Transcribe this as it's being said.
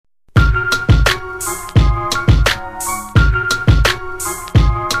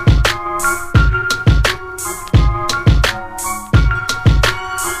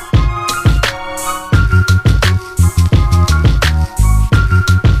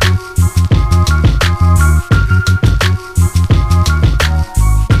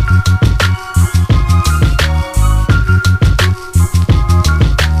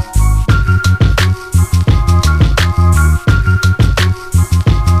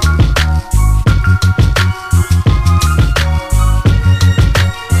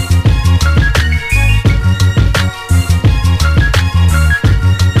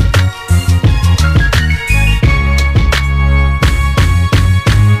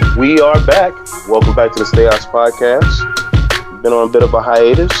We are back. Welcome back to the Stay House Podcast. Been on a bit of a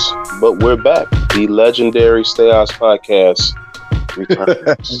hiatus, but we're back. The legendary Stay House Podcast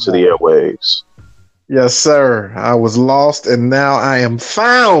returns to the airwaves. Yes, sir. I was lost and now I am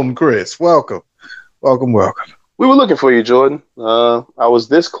found, Chris. Welcome. Welcome. We were looking for you, Jordan. I was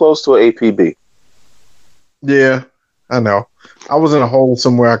this close to an APB. Yeah, I know. I was in a hole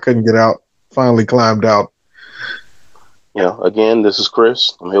somewhere I couldn't get out. Finally climbed out. Again, this is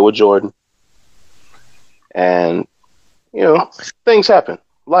Chris. I'm here with Jordan. And, things happen.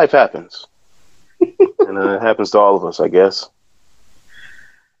 Life happens. And it happens to all of us, I guess.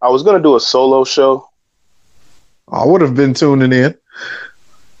 I was going to do a solo show. I would have been tuning in.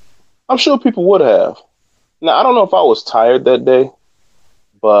 I'm sure people would have. Now, I don't know if I was tired that day,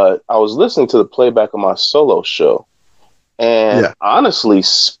 but I was listening to the playback of my solo show. And honestly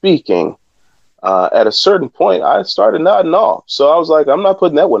speaking, at a certain point, I started nodding off. So I was like, I'm not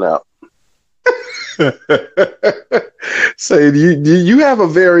putting that one out. So you have a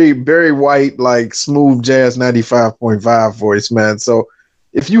very, very white, like smooth jazz 95.5 voice, man. So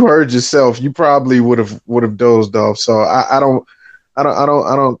if you heard yourself, you probably would have dozed off. So I don't.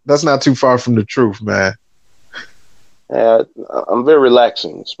 That's not too far from the truth, man. I'm very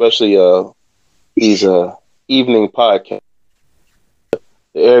relaxing, especially these evening podcasts.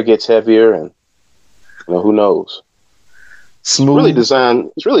 The air gets heavier, and who knows? Smooth.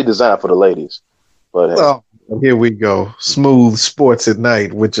 It's really designed for the ladies. But here we go. Smooth sports at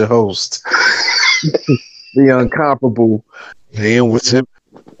night with your host, the incomparable. Man, what's him?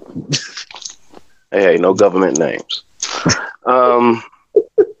 Hey, no government names. But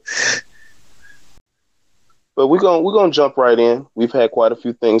we're gonna jump right in. We've had quite a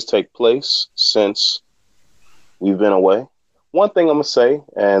few things take place since we've been away. One thing I'm gonna say,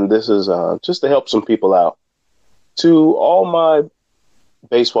 and this is just to help some people out, to all my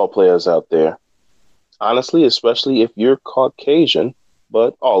baseball players out there, honestly, especially if you're Caucasian,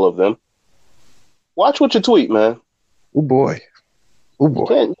 but all of them, watch what you tweet, man. Oh boy.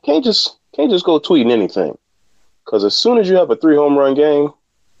 You can't just go tweeting anything, because as soon as you have a 3 home run game,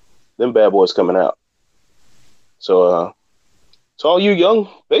 them bad boys coming out. So, to all you young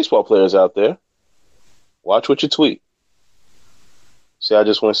baseball players out there, watch what you tweet. See, I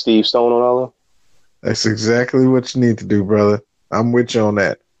just went Steve Stone on all of them. That's exactly what you need to do, brother. I'm with you on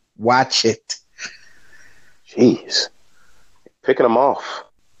that. Watch it. Jeez. Picking them off.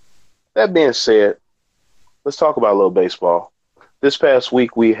 That being said, let's talk about a little baseball. This past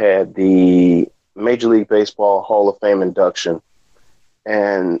week, we had the Major League Baseball Hall of Fame induction.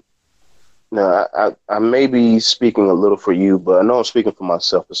 And I may be speaking a little for you, but I know I'm speaking for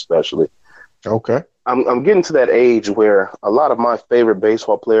myself especially. Okay. I'm getting to that age where a lot of my favorite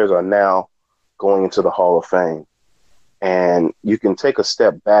baseball players are now going into the Hall of Fame. And you can take a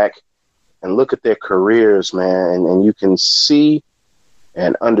step back and look at their careers, man, and you can see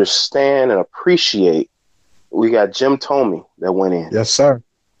and understand and appreciate. We got Jim Thome that went in. Yes, sir.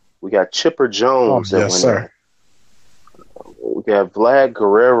 We got Chipper Jones that went in. We got Vlad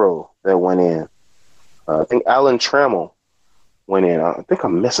Guerrero that went in. I think Alan Trammell went in. I think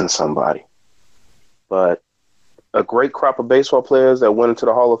I'm missing somebody. But a great crop of baseball players that went into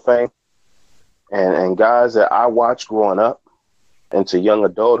the Hall of Fame, and guys that I watched growing up into young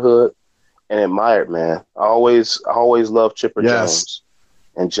adulthood and admired, man. I always loved Chipper Jones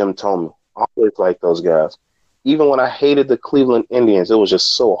and Jim Thome. I always liked those guys. Even when I hated the Cleveland Indians, it was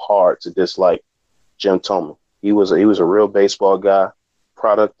just so hard to dislike Jim Thome. He was a real baseball guy,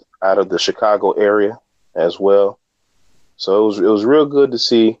 product out of the Chicago area as well. So it was real good to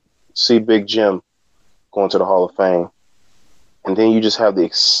see Big Jim going to the Hall of Fame. And then you just have the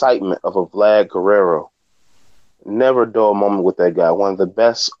excitement of a Vlad Guerrero. Never a dull moment with that guy. One of the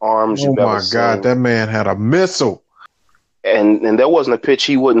best arms you've ever seen. Oh, my God, that man had a missile. And there wasn't a pitch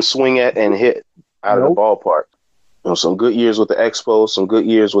he wouldn't swing at and hit out of the ballpark. Some good years with the Expos, some good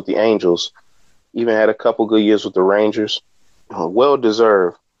years with the Angels. Even had a couple good years with the Rangers. Well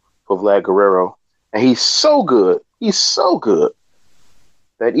deserved for Vlad Guerrero. And he's so good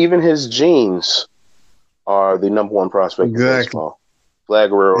that even his genes are the number one prospect in baseball.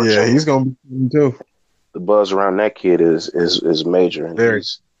 Vlad Guerrero. Yeah, he's going to be too. The buzz around that kid is major. And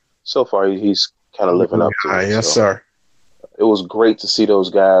so far, he's kind of living up to it. Yes, sir. It was great to see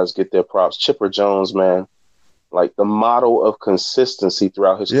those guys get their props. Chipper Jones, man, like the model of consistency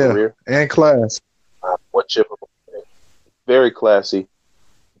throughout his career. And class. What Chipper was. Very classy,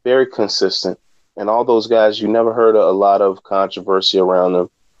 very consistent. And all those guys, you never heard a lot of controversy around them.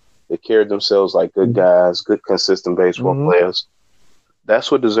 They carried themselves like good guys, good, consistent baseball players.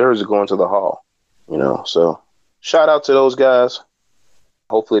 That's what deserves to go into the Hall, So shout out to those guys.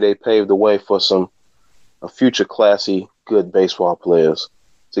 Hopefully they pave the way for some future classy, good baseball players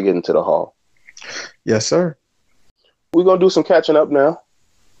to get into the Hall. Yes, sir. We're going to do some catching up now.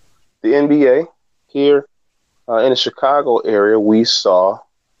 The NBA here in the Chicago area, we saw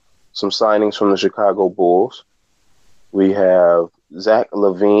some signings from the Chicago Bulls. We have Zach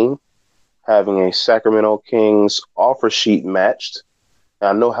LaVine having a Sacramento Kings offer sheet matched.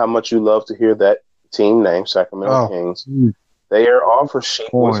 Now, I know how much you love to hear that team name, Sacramento Kings. Their offer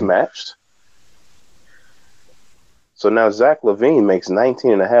sheet was matched. So now Zach LaVine makes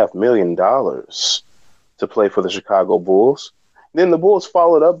 $19.5 million to play for the Chicago Bulls. Then the Bulls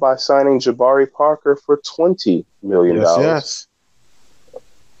followed up by signing Jabari Parker for $20 million. Yes.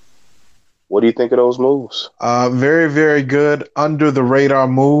 What do you think of those moves? Very, very good. Under the radar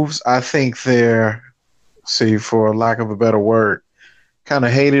moves. I think they're, for lack of a better word, kind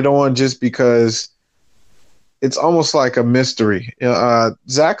of hated on just because it's almost like a mystery.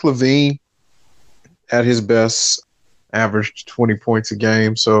 Zach LaVine, at his best, averaged 20 points a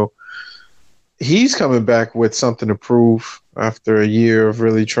game. So he's coming back with something to prove after a year of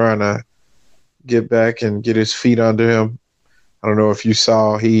really trying to get back and get his feet under him. I don't know if you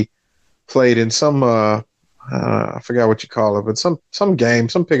saw, he played in some I forgot what you call it, but some game,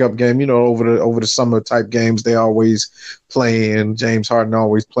 some pickup game, over the summer type games they always play in. James Harden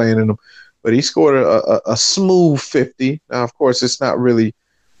always playing in them. But he scored a smooth 50. Now, of course, it's not really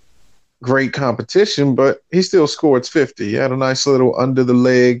great competition, but he still scored 50. He had a nice little under the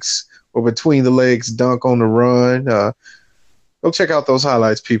legs or between the legs dunk on the run. Go check out those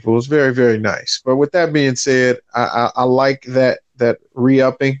highlights, people. It's very, very nice. But with that being said, I like that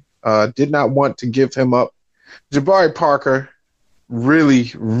re-upping. Did not want to give him up. Jabari Parker,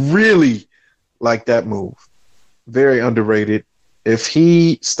 really, really like that move. Very underrated. If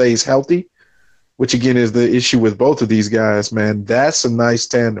he stays healthy, which again is the issue with both of these guys, man, that's a nice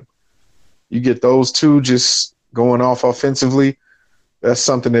tandem. You get those two just going off offensively, that's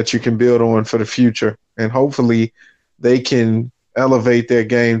something that you can build on for the future. And hopefully they can elevate their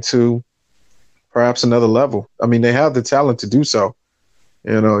game to perhaps another level. I mean, they have the talent to do so.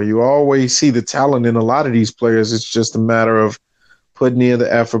 You always see the talent in a lot of these players. It's just a matter of putting in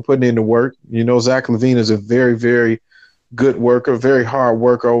the effort, putting in the work. Zach LaVine is a very, very good worker, very hard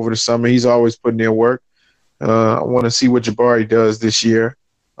worker over the summer. He's always putting in work. I want to see what Jabari does this year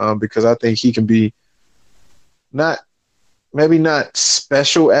because I think he can be maybe not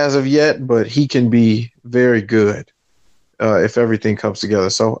special as of yet, but he can be very good if everything comes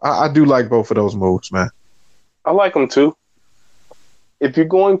together. So I do like both of those moves, man. I like them too. If you're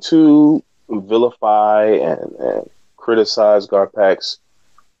going to vilify and criticize Garpax,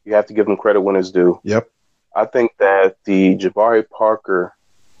 you have to give him credit when it's due. Yep. I think that the Jabari Parker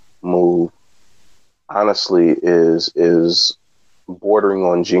move, honestly, is bordering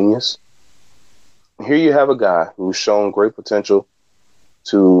on genius. Here you have a guy who's shown great potential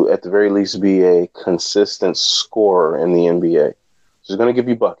to, at the very least, be a consistent scorer in the NBA. He's going to give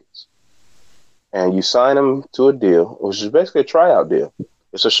you buckets. And you sign him to a deal, which is basically a tryout deal.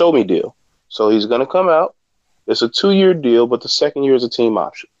 It's a show-me deal. So he's going to come out. It's a 2-year deal, but the second year is a team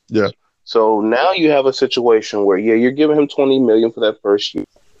option. Yeah. So now you have a situation where, you're giving him $20 million for that first year.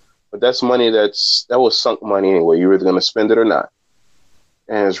 But that's money that was sunk money anyway. You're either going to spend it or not.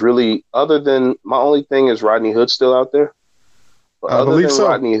 And it's really, other than, my only thing is Rodney Hood still out there. But other than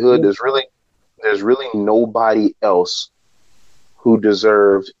Rodney Hood, there's really nobody else who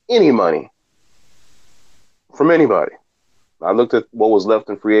deserved any money from anybody. I looked at what was left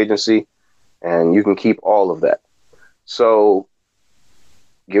in free agency, and you can keep all of that. So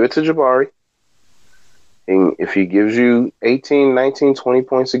give it to Jabari. And if he gives you 18, 19, 20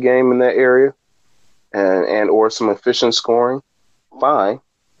 points a game in that area and or some efficient scoring, fine.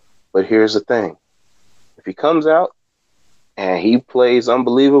 But here's the thing. If he comes out and he plays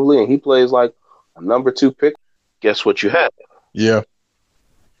unbelievably and he plays like a number 2 pick, guess what you have? Yeah.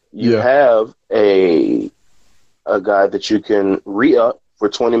 You have a guy that you can re-up for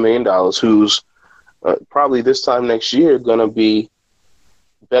 $20 million who's probably this time next year going to be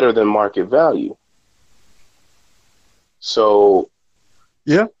better than market value. So,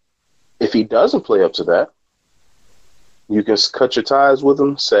 if he doesn't play up to that, you can cut your ties with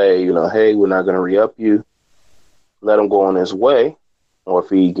him, say, hey, we're not going to re-up you, let him go on his way, or if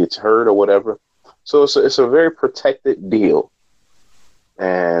he gets hurt or whatever. So it's a very protected deal.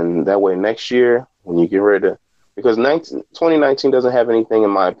 And that way next year, when you get ready to, because 2019 doesn't have anything,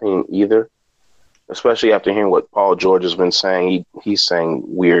 in my opinion, either, especially after hearing what Paul George has been saying. He's saying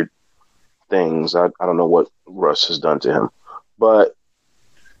weird things. I don't know what Russ has done to him. But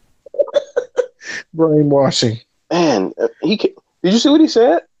brainwashing. Man, Did you see what he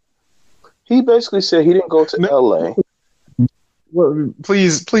said? He basically said he didn't go to No, L.A. well,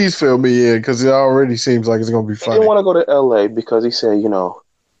 please fill me in because it already seems like it's gonna be He didn't funny. want to go to L.A. because he said,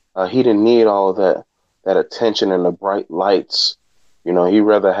 he didn't need all of that attention and the bright lights. He'd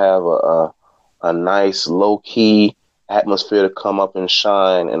rather have a nice low key atmosphere to come up and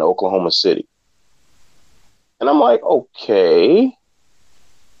shine in Oklahoma City. And I'm like, okay,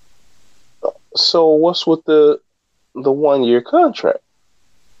 so what's with the 1 year contract?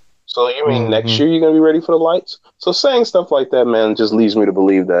 So you mean next year you're gonna be ready for the lights? So saying stuff like that, man, just leads me to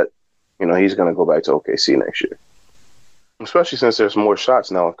believe that he's gonna go back to OKC next year, especially since there's more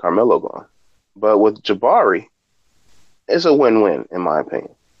shots now with Carmelo gone. But with Jabari, it's a win-win in my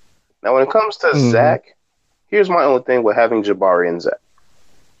opinion. Now, when it comes to Zach, here's my only thing with having Jabari and Zach.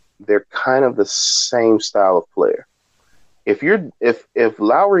 They're kind of the same style of player. If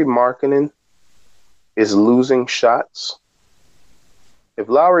Lauri Markkanen is losing shots, if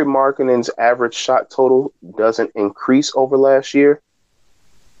Lauri Markkanen's average shot total doesn't increase over last year,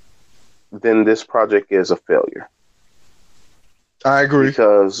 then this project is a failure. I agree.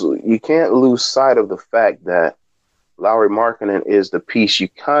 Because you can't lose sight of the fact that Lauri Markkanen is the piece you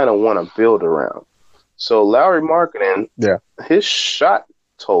kind of want to build around. So Lauri Markkanen, his shot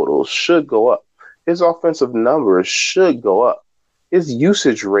totals should go up. His offensive numbers should go up. His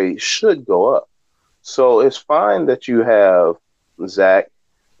usage rate should go up. So it's fine that you have Zach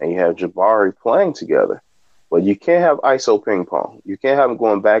and you have Jabari playing together, but you can't have ISO ping pong. You can't have them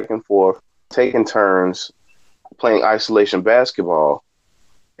going back and forth, taking turns, playing isolation basketball,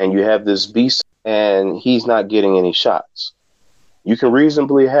 and you have this beast and he's not getting any shots. You can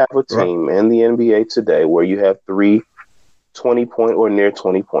reasonably have a team in the NBA today where you have 3 20-point or near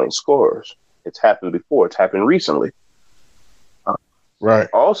 20-point scorers. It's happened before. It's happened recently. Right.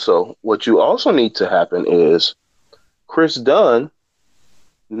 Also, what you also need to happen is Chris Dunn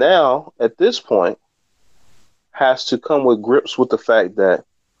now, at this point, has to come with grips with the fact that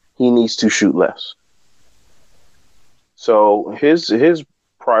he needs to shoot less. So his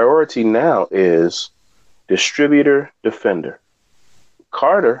priority now is distributor, defender.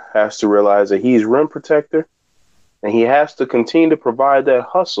 Carter has to realize that he's rim protector, and he has to continue to provide that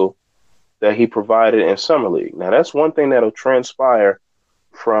hustle that he provided in Summer League. Now, that's one thing that'll transpire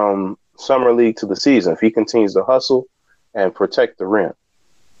from Summer League to the season if he continues to hustle and protect the rim.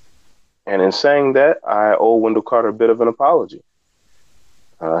 And in saying that, I owe Wendell Carter a bit of an apology.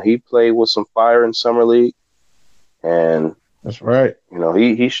 He played with some fire in Summer League, and that's right.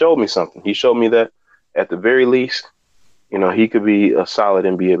 He showed me something. He showed me that at the very least, he could be a solid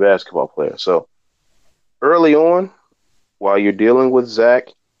NBA basketball player. So early on, while you're dealing with Zach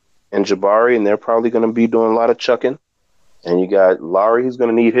and Jabari, and they're probably going to be doing a lot of chucking, and you got Lauri, who's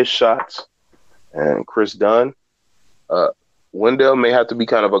going to need his shots, and Chris Dunn. Wendell may have to be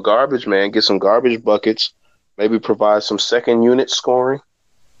kind of a garbage man, get some garbage buckets, maybe provide some second unit scoring,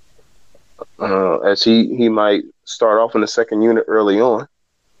 as he might start off in the second unit early on.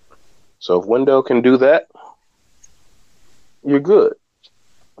 So if Wendell can do that, you're good.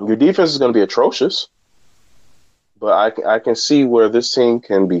 Your defense is going to be atrocious, but I can see where this team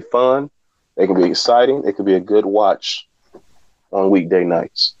can be fun. They can be exciting. It can be a good watch on weekday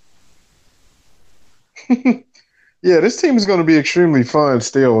nights. Yeah, this team is going to be extremely fun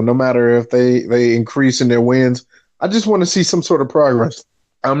still, no matter if they increase in their wins. I just want to see some sort of progress.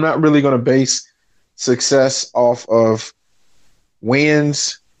 I'm not really going to base success off of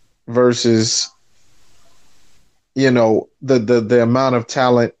wins versus, the amount of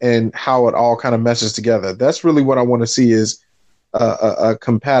talent and how it all kind of meshes together. That's really what I want to see is a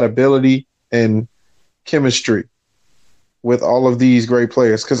compatibility and chemistry with all of these great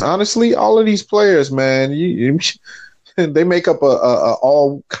players. Because honestly, all of these players, man, they make up a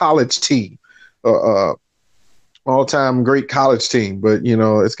all college team, all time great college team. But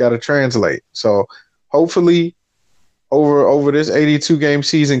it's got to translate. So hopefully, over this 82 game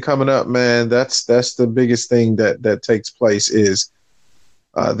season coming up, man, that's the biggest thing that takes place is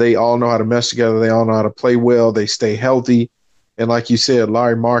they all know how to mesh together. They all know how to play well. They stay healthy. And like you said,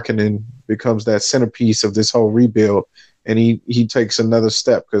 Lauri Markkanen becomes that centerpiece of this whole rebuild. And he takes another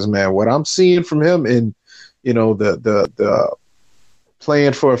step because, man, what I'm seeing from him in, the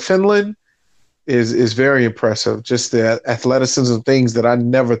playing for Finland is very impressive. Just the athleticism of things that I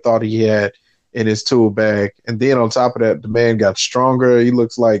never thought he had in his tool bag. And then on top of that, the man got stronger. He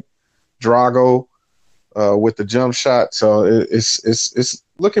looks like Drago with the jump shot. So it's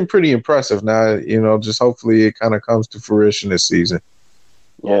looking pretty impressive now. Just hopefully it kind of comes to fruition this season.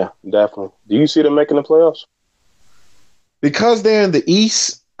 Yeah, definitely. Do you see them making the playoffs? Because they're in the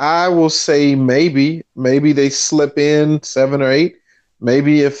East, I will say maybe they slip in 7 or 8.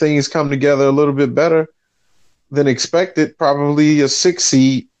 Maybe if things come together a little bit better than expected, probably a 6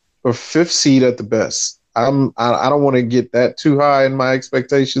 seed or fifth seed at the best. I don't want to get that too high in my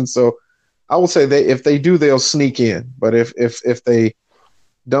expectations, so I will say they if they do, they'll sneak in. But if they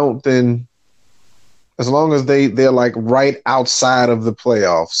don't, then as long as they're like right outside of the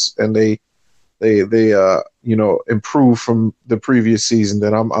playoffs and they improve from the previous season,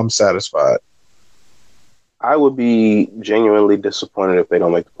 then I'm satisfied. I would be genuinely disappointed if they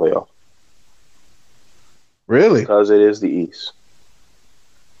don't make the playoffs. Really? Because it is the East.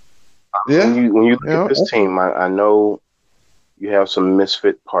 Yeah. When you look at this team, I know you have some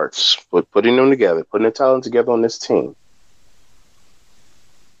misfit parts, but putting them together, putting the talent together on this team,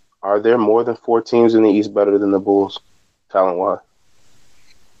 are there more than 4 teams in the East better than the Bulls, talent-wise?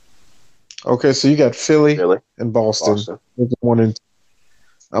 Okay, so you got Philly and Boston.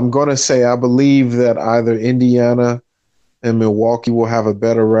 I'm going to say I believe that either Indiana and Milwaukee will have a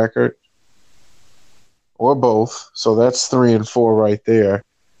better record or both. So that's 3 and 4 right there.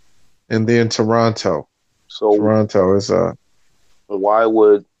 And then Toronto. So Toronto is why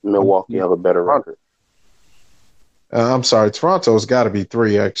would Milwaukee have a better record? I'm sorry, Toronto's got to be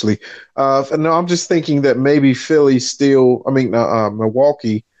 3 actually. No, I'm just thinking that maybe Philly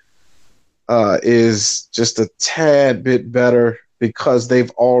Milwaukee is just a tad bit better because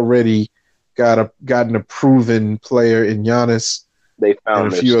they've already gotten a proven player in Giannis. They found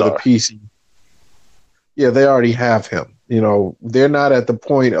and a few other pieces. Yeah, they already have him. They're not at the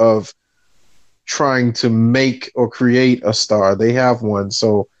point of trying to make or create a star. They have one,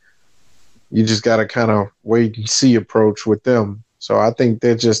 so you just got to kind of wait and see approach with them. So I think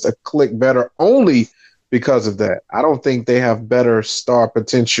they're just a click better only because of that. I don't think they have better star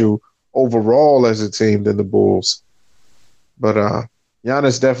potential overall as a team than the Bulls. But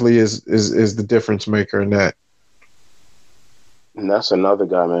Giannis definitely is the difference maker in that. And that's another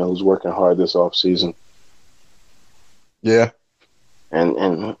guy, man, who's working hard this offseason. Yeah.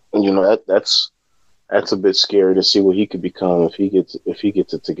 And that's a bit scary to see what he could become if he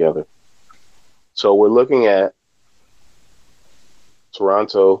gets it together. So we're looking at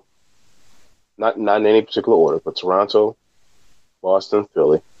Toronto, not in any particular order, but Toronto, Boston,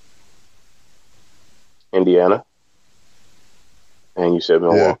 Philly, Indiana, and you said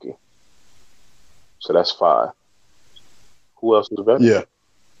Milwaukee. Yeah. So that's 5. Who else is better? Yeah.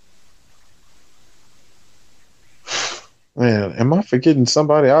 Man, am I forgetting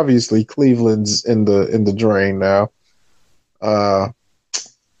somebody? Obviously, Cleveland's in the drain now. I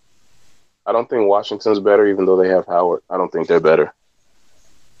don't think Washington's better, even though they have Howard. I don't think they're better.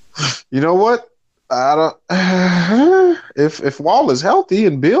 You know what? I don't. If Wall is healthy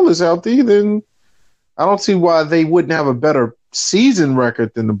and Bill is healthy, then I don't see why they wouldn't have a better season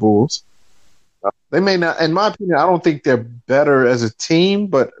record than the Bulls. They may not, in my opinion, I don't think they're better as a team,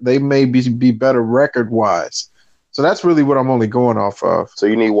 but they may be better record-wise. So that's really what I'm only going off of. So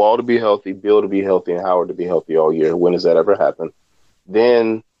you need Wall to be healthy, Bill to be healthy, and Howard to be healthy all year. When does that ever happen?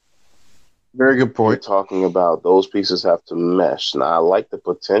 Then, very good point. You're talking about those pieces have to mesh. Now, I like the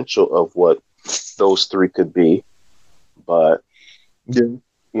potential of what those 3 could be, but to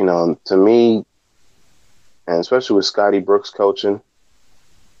me, and especially with Scotty Brooks coaching,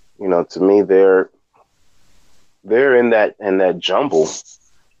 to me they're in that jumble,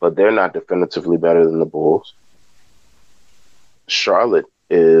 but they're not definitively better than the Bulls. Charlotte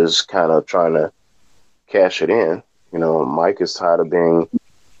is kind of trying to cash it in. Mike is tired of being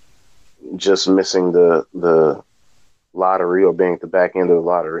just missing the lottery or being at the back end of the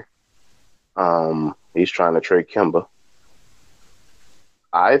lottery. He's trying to trade Kemba.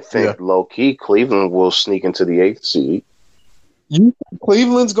 I think low-key Cleveland will sneak into the 8th seed. You think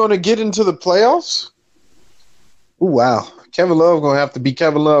Cleveland's going to get into the playoffs? Ooh, wow. Kevin Love going to have to be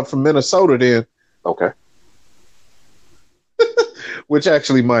Kevin Love from Minnesota then. Okay. Which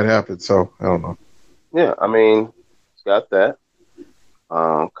actually might happen, so I don't know. Yeah, I mean, it's got that.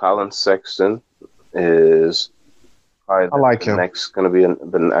 Colin Sexton is probably I like him. Next going to be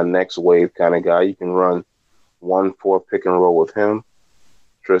a next wave kind of guy. You can run 1-4 pick and roll with him.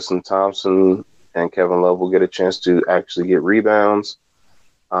 Tristan Thompson and Kevin Love will get a chance to actually get rebounds.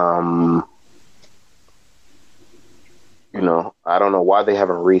 I don't know why they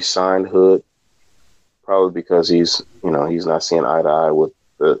haven't re-signed Hood. Probably because he's not seeing eye to eye with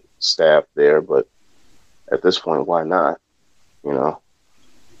the staff there. But at this point, why not?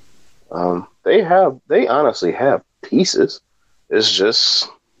 They honestly have pieces. It's just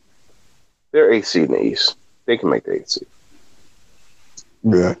they're 8th seed in the East. They can make the 8th seed.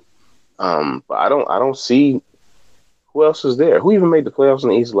 Yeah. But I don't see Who else is there? Who even made the playoffs in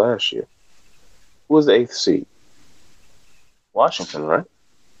the East last year? Who was the 8th seed? Washington, right?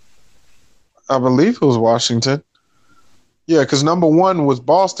 I believe it was Washington. Yeah, because number 1 was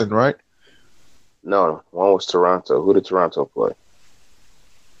Boston, right? No, one was Toronto. Who did Toronto play?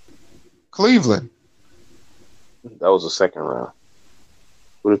 Cleveland. That was the second round.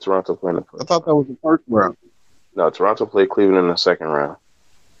 Who did Toronto play in the first? I thought that was the first round. No, Toronto played Cleveland in the second round.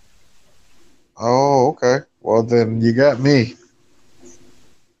 Oh, okay. Well, then you got me.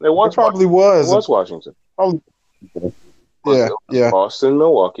 It probably was. It was Washington. Probably. Yeah, yeah. Boston,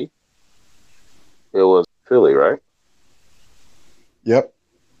 Milwaukee. It was Philly, right? Yep.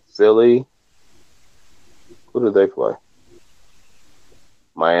 Philly. Who did they play?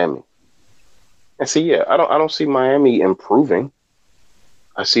 Miami. And see, yeah, I don't see Miami improving.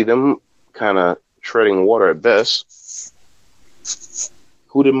 I see them kind of treading water at best.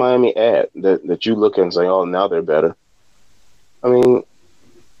 Who did Miami add that you look at and say, oh, now they're better? I mean,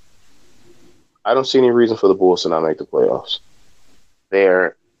 I don't see any reason for the Bulls to not make the playoffs.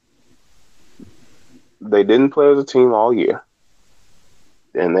 They didn't play as a team all year.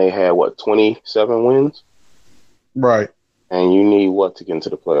 And they had, 27 wins? Right. And you need what to get into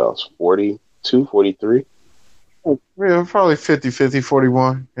the playoffs? 42, 43? Yeah, probably 50,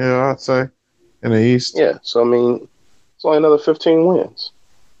 41. Yeah, I'd say in the East. Yeah, so I mean, it's only another 15 wins.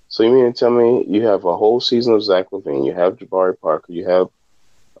 So you mean to tell me you have a whole season of Zach LaVine, you have Jabari Parker, you have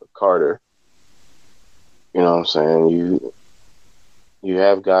Carter. You know what I'm saying? You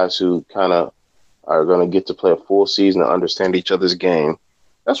have guys who kind of are going to get to play a full season and understand each other's game.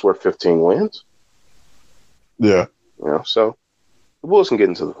 That's worth 15 wins. Yeah. You know, so the Bulls can get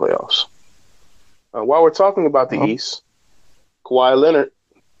into the playoffs. While we're talking about the East, Kawhi Leonard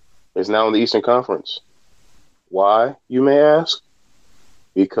is now in the Eastern Conference. Why, you may ask?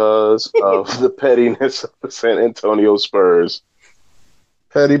 Because of the pettiness of the San Antonio Spurs.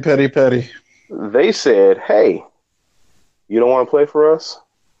 Petty. They said, hey, you don't want to play for us?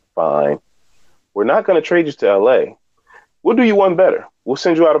 Fine. We're not going to trade you to LA. We'll do you one better. We'll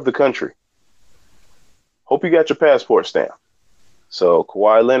send you out of the country. Hope you got your passport stamp. So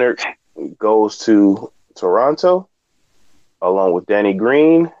Kawhi Leonard goes to Toronto along with Danny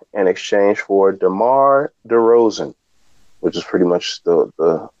Green in exchange for DeMar DeRozan, which is pretty much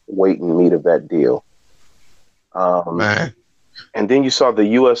the weight and meat of that deal. Man. And then you saw the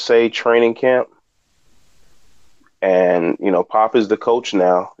USA training camp. And, you know, Pop is the coach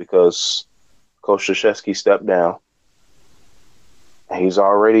now because Coach Krzyzewski stepped down. And he's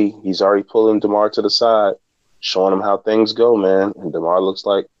already pulling DeMar to the side, showing him how things go, man. And DeMar looks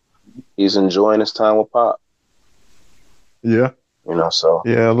like he's enjoying his time with Pop. Yeah. You know, so.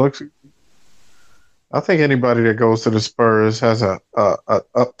 Yeah, it looks. I think anybody that goes to the Spurs has a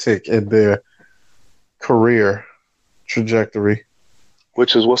uptick in their career trajectory.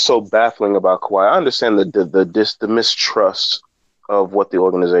 Which is what's so baffling about Kawhi. I understand the mistrust of what the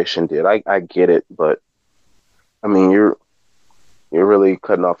organization did. I get it, but I mean you're really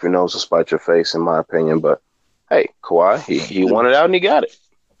cutting off your nose to spite your face, in my opinion. But hey, Kawhi, he wanted out and he got it.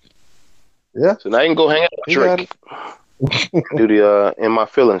 Yeah. So now you can go hang out and drink. Do the In My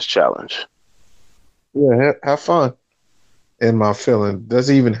Feelings challenge. Yeah, have fun. In My Feelings. Does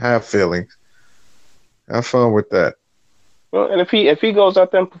he even have feelings? Have fun with that. Well, and if he goes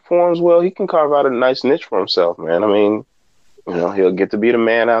out there and performs well, he can carve out a nice niche for himself, man. I mean, you know, he'll get to be the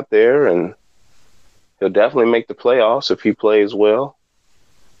man out there, and he'll definitely make the playoffs if he plays well.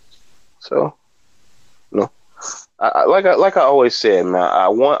 So, you know, like I always said, man, I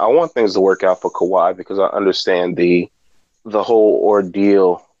want things to work out for Kawhi because I understand the whole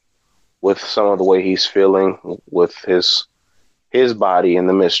ordeal with some of the way he's feeling with his body and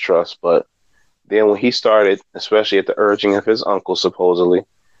the mistrust, but then when he started, especially at the urging of his uncle, supposedly,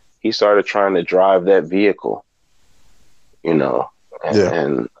 he started trying to drive that vehicle, you know,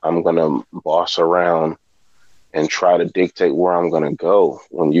 and I'm going to boss around and try to dictate where I'm going to go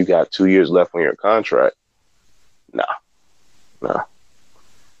when you got 2 years left on your contract. Nah.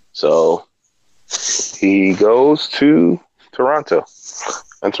 So he goes to Toronto.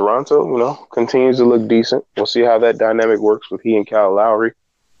 And Toronto, you know, continues to look decent. We'll see how that dynamic works with he and Kyle Lowry.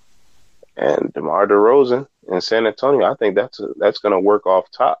 And DeMar DeRozan in San Antonio, I think that's going to work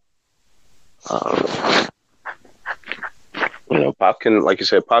off top. You know, Pop can, like you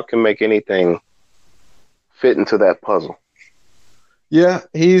said, Pop can make anything fit into that puzzle. Yeah,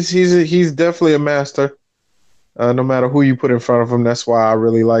 he's definitely a master. No matter who you put in front of him, that's why I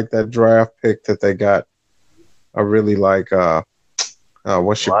really like that draft pick that they got. I really like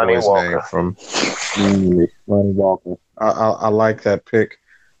what's your Lonnie boy's Walker. name from Lonnie Walker. I like that pick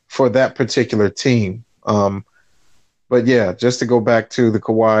for that particular team. But yeah, just to go back to the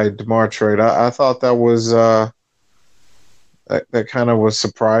Kawhi DeMar trade, I thought that was that kind of was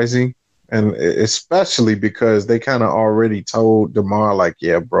surprising, and especially because they kind of already told DeMar like,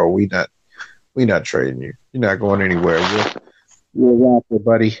 yeah, bro, we not trading you. You're not going anywhere. You're out there,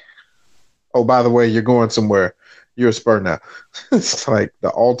 buddy. Oh, by the way, you're going somewhere. You're a Spur now. It's like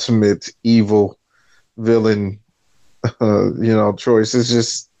the ultimate evil villain, choice. It's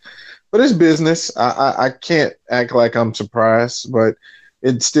just, but it's business. I can't act like I'm surprised, but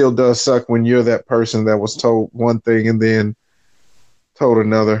it still does suck when you're that person that was told one thing and then told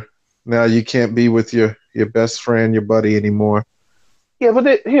another. Now you can't be with your best friend, your buddy anymore. Yeah,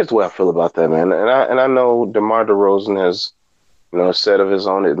 but here's the way I feel about that, man. And I know DeMar DeRozan has, said of his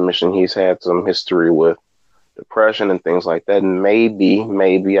own admission he's had some history with depression and things like that. And maybe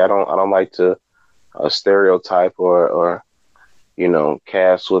I don't like to stereotype or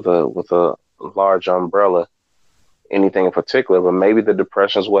cast with a large umbrella anything in particular. But maybe the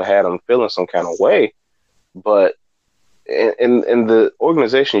depression is what had him feeling some kind of way. But in the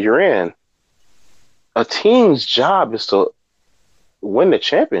organization you're in, a team's job is to win the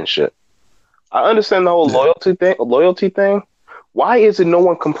championship. I understand the whole loyalty thing. Why is it no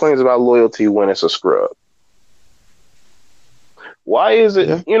one complains about loyalty when it's a scrub? Why is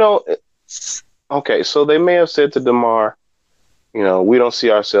it, okay, so they may have said to DeMar, we don't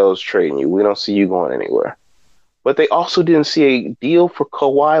see ourselves trading you. We don't see you going anywhere. But they also didn't see a deal for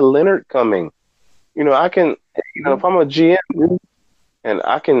Kawhi Leonard coming. I can, if I'm a GM and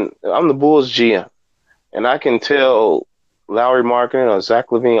I'm the Bulls GM and I can tell Lowry Marketing or Zach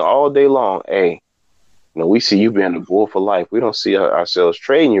LaVine all day long, hey, we see you being the Bull for life. We don't see ourselves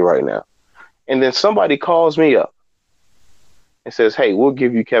trading you right now. And then somebody calls me up and says, hey, we'll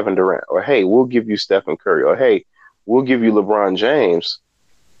give you Kevin Durant, or hey, we'll give you Stephen Curry, or hey, we'll give you LeBron James.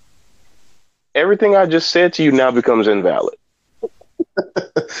 Everything I just said to you now becomes invalid.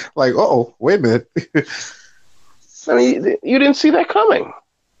 Like, wait a minute. I mean, you didn't see that coming.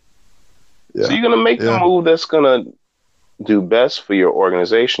 Yeah. So you're going to make the move that's going to do best for your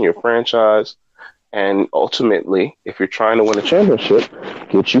organization, your franchise, and ultimately, if you're trying to win a championship,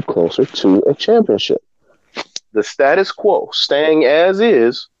 get you closer to a championship. The status quo, staying as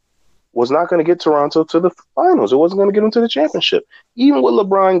is, was not going to get Toronto to the finals. It wasn't going to get them to the championship. Even with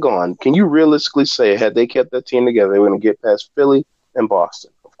LeBron gone, can you realistically say, had they kept that team together, they were going to get past Philly and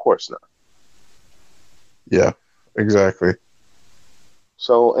Boston? Of course not. Yeah, exactly.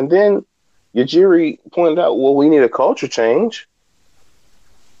 So, and then Ujiri pointed out, well, we need a culture change.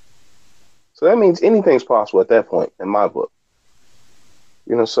 So that means anything's possible at that point, in my book.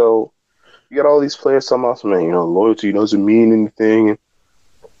 So you got all these players talking about something, loyalty doesn't mean anything.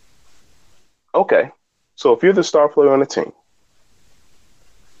 Okay, so if you're the star player on the team,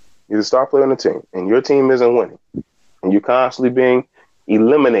 and your team isn't winning, and you're constantly being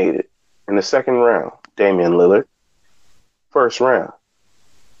eliminated in the second round, Damian Lillard, first round,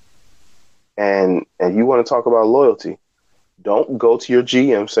 and you want to talk about loyalty, don't go to your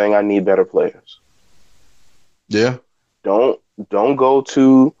GM saying I need better players. Yeah. Don't go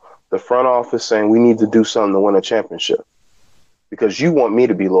to the front office saying we need to do something to win a championship because you want me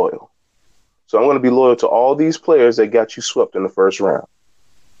to be loyal. So I'm going to be loyal to all these players that got you swept in the first round.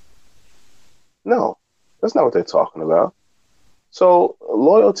 No, that's not what they're talking about. So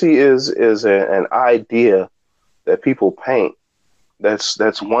loyalty is an idea that people paint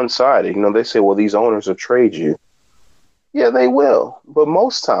that's one-sided. They say, well, these owners will trade you. Yeah, they will. But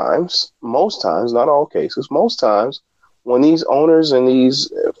most times, not all cases, most times, when these owners and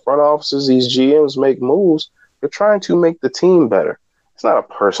these front offices, these GMs make moves, they're trying to make the team better. It's not a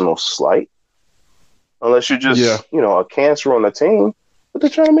personal slight. Unless you're just, a cancer on the team, but they're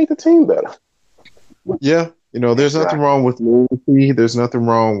trying to make the team better. Yeah. There's nothing wrong with loyalty. There's nothing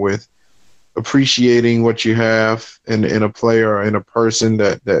wrong with appreciating what you have in a player or in a person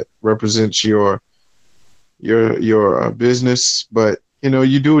that represents your business. But,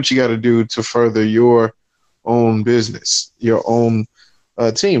 you do what you got to do to further your own business, your own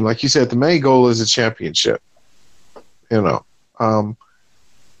team. Like you said, the main goal is a championship.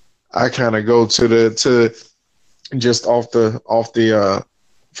 I kind of go to just off the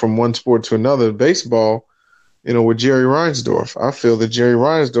from one sport to another, baseball, with Jerry Reinsdorf. I feel that Jerry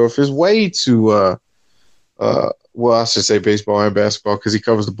Reinsdorf is way too well, I should say baseball and basketball because he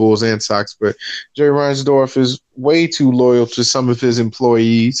covers the Bulls and Sox, but Jerry Reinsdorf is way too loyal to some of his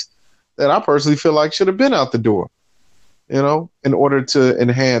employees that I personally feel like should have been out the door, in order to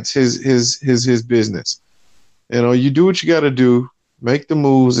enhance his business. You do what you got to do, make the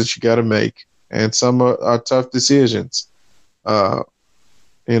moves that you got to make, and some are tough decisions.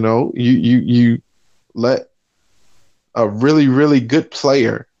 You let a really, really good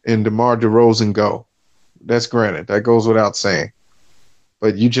player in DeMar DeRozan go. That's granted. That goes without saying.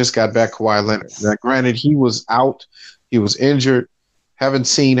 But you just got back Kawhi Leonard. Now, granted, he was out. He was injured. Haven't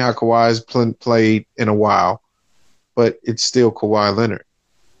seen how Kawhi's played in a while, but it's still Kawhi Leonard.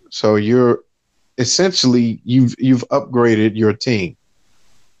 So you're essentially you've upgraded your team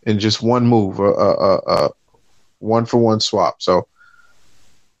in just one move, a 1-for-1 swap. So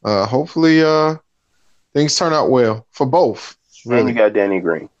hopefully things turn out well for both. Really. And you got Danny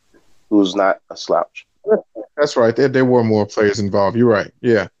Green, who's not a slouch. That's right. There were more players involved. You're right.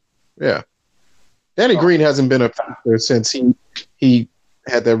 Yeah. Danny Green hasn't been a factor since he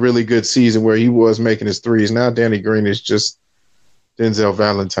had that really good season where he was making his threes. Now Danny Green is just Denzel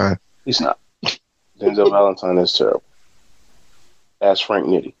Valentine. He's not. Denzel Valentine is terrible. Ask Frank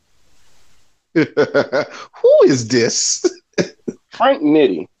Nitti. Who is this? Frank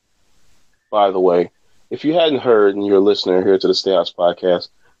Nitti, by the way, if you hadn't heard and you're a listener here to the Stay House podcast,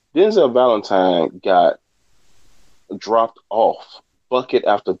 Denzel Valentine got dropped off bucket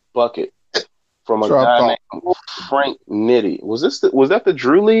after bucket from a guy named Frank Nitti. Was that the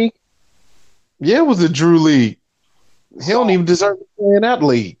Drew League? Yeah, it was the Drew League. He don't even deserve to play in that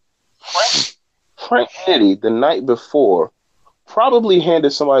league. Frank Nitti, the night before, probably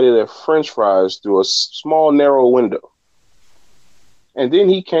handed somebody their French fries through a small, narrow window. And then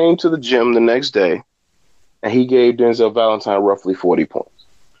he came to the gym the next day, and he gave Denzel Valentine roughly 40 points.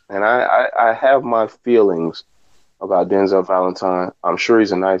 And I have my feelings about Denzel Valentine. I'm sure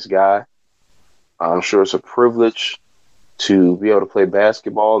he's a nice guy. I'm sure it's a privilege to be able to play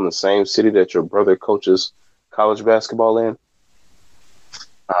basketball in the same city that your brother coaches college basketball in.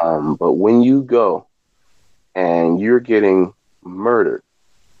 But when you go and you're getting murdered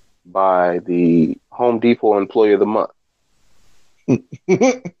by the Home Depot Employee of the Month,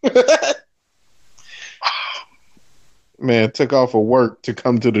 man, took off of work to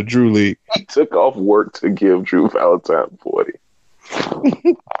come to the Drew League. He took off work to give Drew Valentine 40.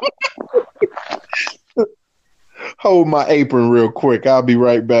 Hold my apron real quick. I'll be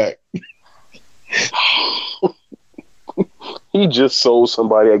right back. He just sold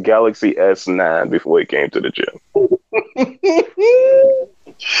somebody a Galaxy S9 before he came to the gym.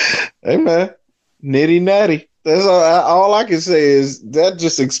 Hey, man. Nitty natty. That's all I can say is that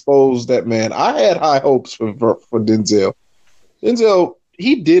just exposed that man. I had high hopes for Denzel. Denzel,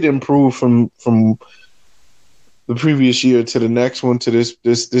 he did improve from the previous year to the next one to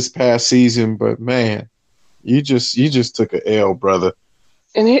this past season, but man, you just took an L, brother.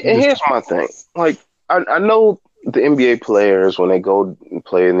 And here's my thing. Like, I know the NBA players, when they go and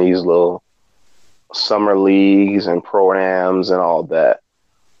play in these little summer leagues and pro-ams and all that,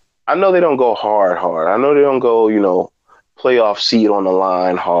 I know they don't go hard. I know they don't go, playoff seed on the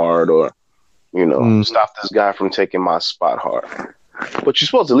line hard or, stop this guy from taking my spot hard. But you're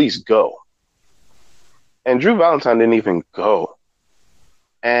supposed to at least go. And Drew Valentine didn't even go.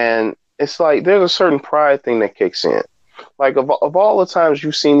 And it's like there's a certain pride thing that kicks in. Like, of all the times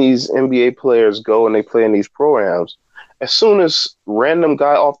you've seen these NBA players go and they play in these programs, as soon as random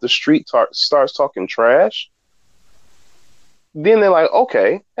guy off the street starts talking trash, then they're like,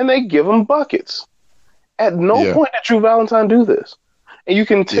 okay, and they give him buckets. At no point did Drew Valentine do this. And you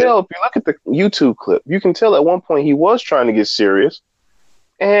can tell, if you look at the YouTube clip, you can tell at one point he was trying to get serious,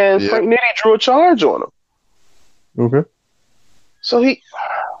 and Frank Nitti drew a charge on him. Okay. So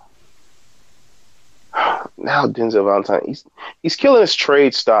now Denzel Valentine, he's killing his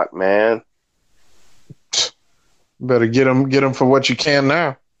trade stock, man. Better get him for what you can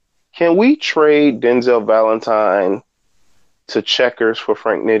now. Can we trade Denzel Valentine to Checkers for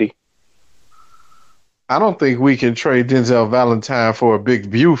Frank Nitti? I don't think we can trade Denzel Valentine for a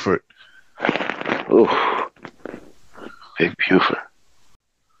Big Buford. Ooh, Big Buford.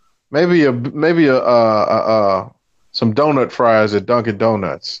 Maybe some donut fries at Dunkin'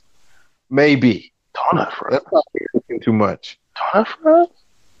 Donuts. Maybe. Donut fries? That's not thinking too much. Donut fries?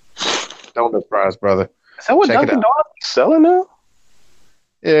 Donut fries, brother. Is that what Dunkin' Donuts is selling now?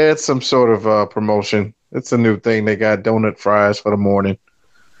 Yeah, it's some sort of promotion. It's a new thing. They got donut fries for the morning.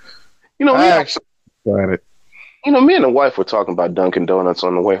 I actually tried it. Me and the wife were talking about Dunkin' Donuts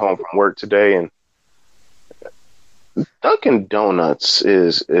on the way home from work today, and Dunkin' Donuts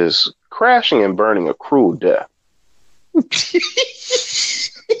is crashing and burning a cruel death.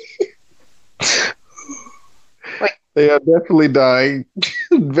 They are definitely dying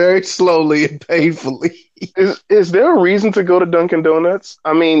very slowly and painfully. Is there a reason to go to Dunkin' Donuts?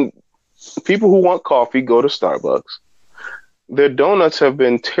 I mean, people who want coffee go to Starbucks. Their donuts have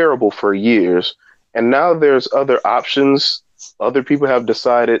been terrible for years, and now there's other options. Other people have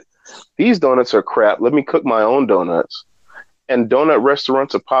decided, these donuts are crap. Let me cook my own donuts. And donut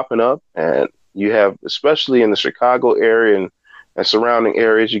restaurants are popping up, and you have, especially in the Chicago area and surrounding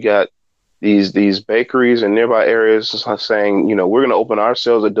areas, you got these bakeries and nearby areas saying, we're going to open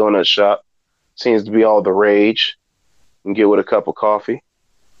ourselves a donut shop. Seems to be all the rage. And get with a cup of coffee.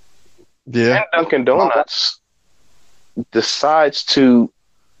 Yeah. And Dunkin' Donuts decides to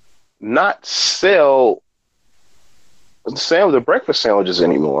not sell the breakfast sandwiches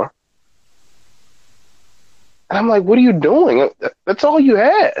anymore. And I'm like, what are you doing? That's all you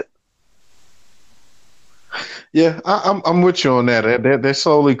had. Yeah, I'm with you on that. They're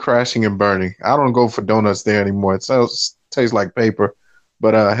slowly crashing and burning. I don't go for donuts there anymore. It tastes like paper.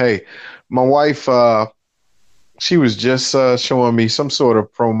 But hey, my wife, she was just showing me some sort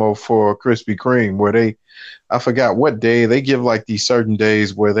of promo for Krispy Kreme where I forgot what day, they give like these certain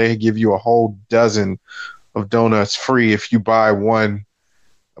days where they give you a whole dozen of donuts free if you buy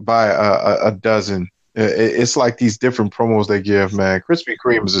a dozen. It's like these different promos they give, man. Krispy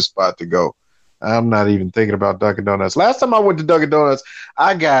Kreme is a spot to go. I'm not even thinking about Dunkin' Donuts. Last time I went to Dunkin' Donuts,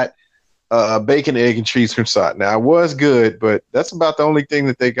 I got bacon, egg, and cheese croissant. Now, it was good, but that's about the only thing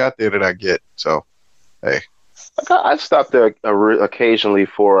that they got there that I get. So, hey. I stopped there occasionally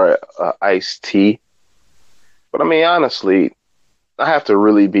for a iced tea. But, I mean, honestly, I have to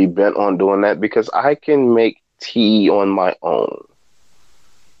really be bent on doing that because I can make tea on my own.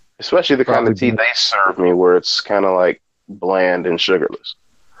 Especially the kind of tea they serve me where it's kind of like bland and sugarless.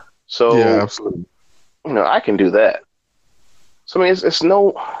 So, yeah, absolutely. I can do that. So, I mean, it's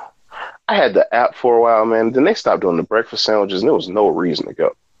no... I had the app for a while, man. Then they stopped doing the breakfast sandwiches, and there was no reason to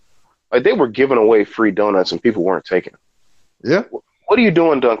go. Like, they were giving away free donuts, and people weren't taking them. Yeah. What are you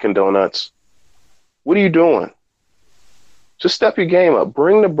doing, Dunkin' Donuts? What are you doing? Just step your game up.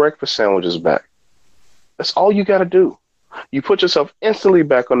 Bring the breakfast sandwiches back. That's all you got to do. You put yourself instantly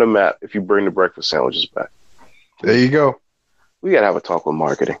back on the map if you bring the breakfast sandwiches back. There you go. We got to have a talk with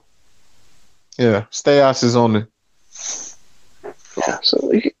marketing. Yeah. Stayos is on it. Yeah.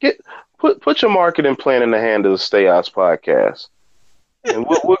 So you put your marketing plan in the hand of the Stayos podcast. And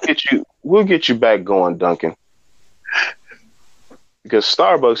we'll get you back going, Duncan. Because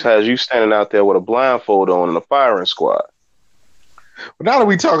Starbucks has you standing out there with a blindfold on and a firing squad. Well, now that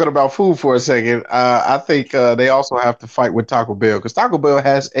we're talking about food for a second, I think they also have to fight with Taco Bell because Taco Bell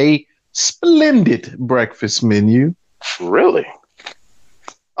has a splendid breakfast menu. Really?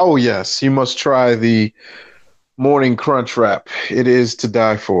 Oh, yes. You must try the morning crunch wrap. It is to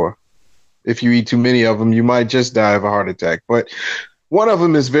die for. If you eat too many of them, you might just die of a heart attack. But one of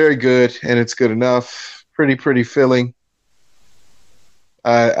them is very good, and it's good enough. Pretty filling.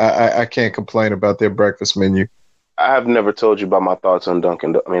 I can't complain about their breakfast menu. I have never told you about my thoughts on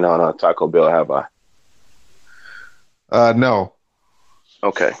on Taco Bell, have I? No.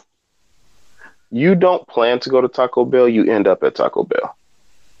 Okay. You don't plan to go to Taco Bell, you end up at Taco Bell.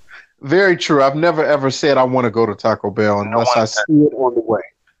 Very true. I've never ever said I want to go to Taco Bell unless I see it on the way.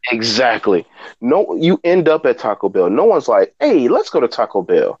 Exactly. No, you end up at Taco Bell. No one's like, hey, let's go to Taco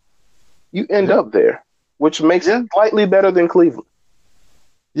Bell. You end up there, which makes it slightly better than Cleveland.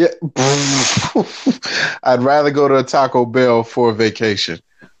 Yeah. I'd rather go to a Taco Bell for a vacation.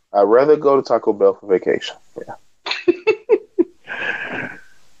 I'd rather go to Taco Bell for vacation. Yeah.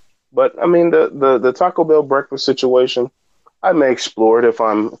 But I mean the Taco Bell breakfast situation, I may explore it if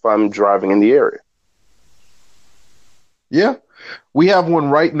I'm driving in the area. Yeah. We have one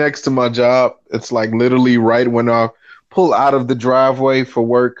right next to my job. It's like literally right when I pull out of the driveway for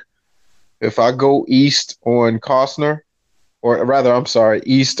work. If I go east on Costner, or rather, I'm sorry,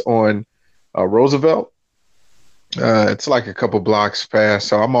 east on Roosevelt, it's like a couple blocks past.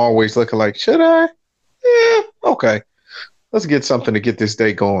 So I'm always looking like, should I? Yeah, okay. Let's get something to get this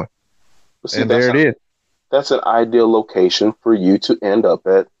day going. See, and there it is. That's an ideal location for you to end up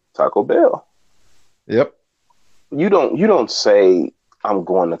at Taco Bell. Yep. You don't say, I'm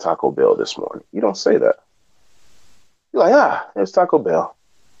going to Taco Bell this morning. You don't say that. You're like, it's Taco Bell.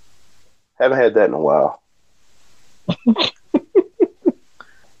 Haven't had that in a while.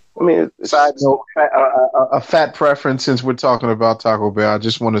 I mean, side note, a fat preference. Since we're talking about Taco Bell, I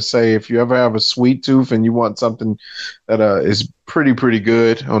just want to say, if you ever have a sweet tooth and you want something that is pretty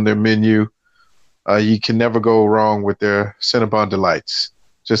good on their menu, you can never go wrong with their Cinnabon Delights.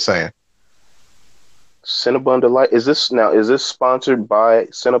 Just saying. Cinnabon Delight. Is this sponsored by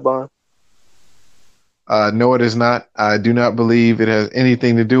Cinnabon? No, it is not. I do not believe it has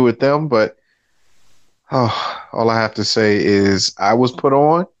anything to do with them. But all I have to say is I was put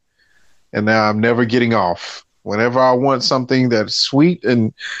on. And now I'm never getting off. Whenever I want something that's sweet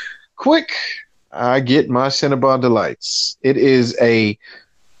and quick, I get my Cinnabon Delights. It is a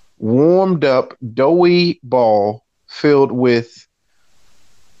warmed up, doughy ball filled with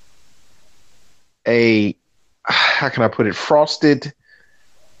a, how can I put it, frosted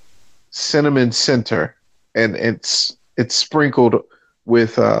cinnamon center, and it's sprinkled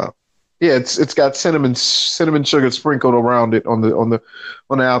with it's got cinnamon sugar sprinkled around it on the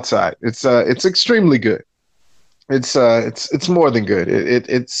outside. It's extremely good. It's more than good.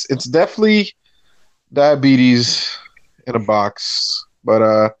 It's definitely diabetes in a box.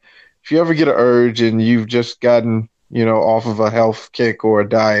 But if you ever get an urge and you've just gotten off of a health kick or a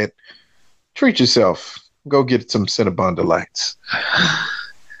diet, treat yourself. Go get some Cinnabon Delights.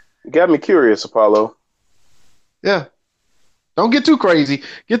 You got me curious, Apollo. Yeah. Don't get too crazy.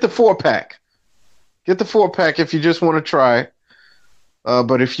 Get the 4-pack. Get the 4-pack if you just want to try it.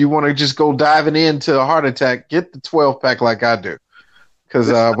 But if you want to just go diving into a heart attack, get the 12-pack like I do. Because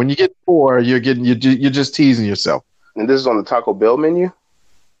when you get 4, you're just teasing yourself. And this is on the Taco Bell menu?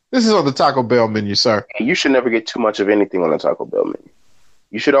 This is on the Taco Bell menu, sir. And you should never get too much of anything on the Taco Bell menu.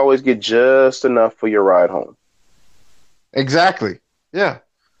 You should always get just enough for your ride home. Exactly. Yeah.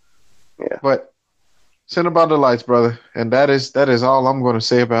 Yeah. But Cinnabon Delights, brother. And that is all I'm going to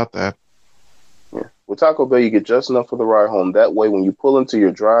say about that. Yeah. With Taco Bell, you get just enough for the ride home. That way, when you pull into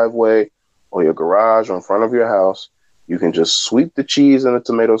your driveway or your garage or in front of your house, you can just sweep the cheese and the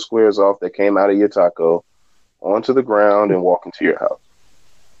tomato squares off that came out of your taco onto the ground and walk into your house.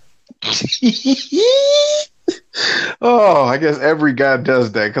 Oh, I guess every guy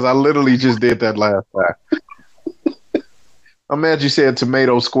does that because I literally just did that last time. I'm mad you said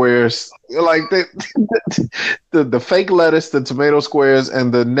tomato squares. Like the fake lettuce, the tomato squares,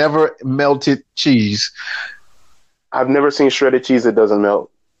 and the never melted cheese. I've never seen shredded cheese that doesn't melt.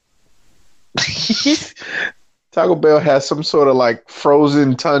 Taco Bell has some sort of like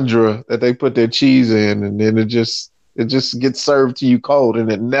frozen tundra that they put their cheese in, and then it just gets served to you cold,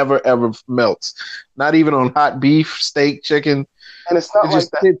 and it never ever melts. Not even on hot beef, steak, chicken. And it's not like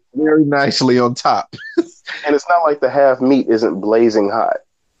that. Sits very nicely on top. And it's not like the half meat isn't blazing hot.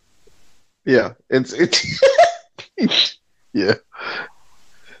 Yeah, it's yeah.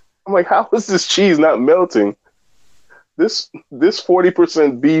 I'm like, how is this cheese not melting? This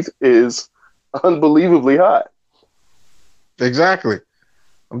 40% beef is unbelievably hot. Exactly.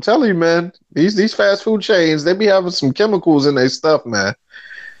 I'm telling you, man. These fast food chains, they be having some chemicals in their stuff, man.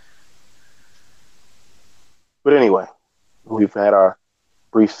 But anyway, we've had our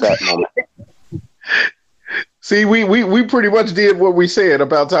brief fat moment. See, we pretty much did what we said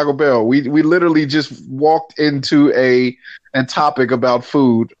about Taco Bell. We literally just walked into a topic about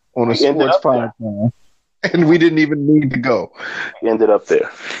food on a sports podcast, and we didn't even need to go. We ended up there.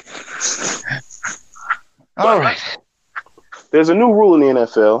 All right. There's a new rule in the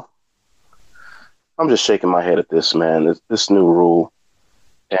NFL. I'm just shaking my head at this, man. This new rule.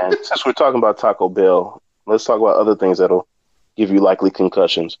 And since we're talking about Taco Bell, let's talk about other things that'll give you likely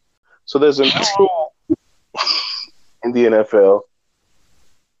concussions. So there's a new rule in the NFL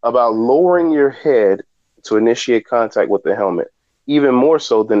about lowering your head to initiate contact with the helmet, even more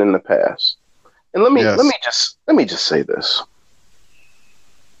so than in the past. And let me just say this.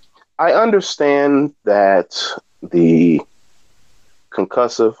 I understand that the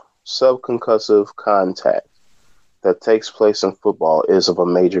concussive, subconcussive contact that takes place in football is of a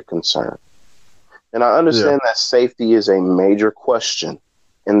major concern. And I understand that safety is a major question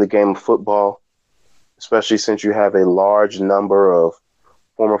in the game of football, especially since you have a large number of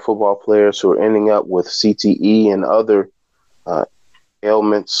former football players who are ending up with CTE and other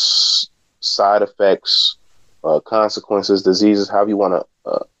ailments, side effects, consequences, diseases, however you want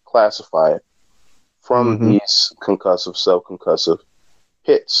to classify it, from these concussive, subconcussive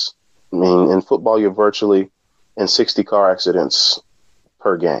hits. I mean, in football, you're virtually in 60 car accidents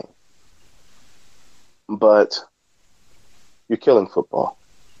per game. But you're killing football.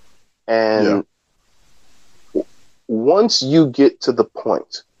 And once you get to the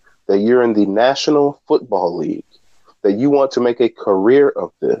point that you're in the National Football League, that you want to make a career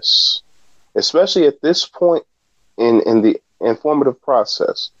of this, especially at this point in the informative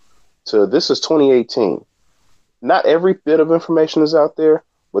process, this is 2018. Not every bit of information is out there,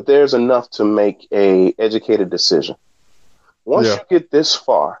 but there's enough to make a educated decision. Once you get this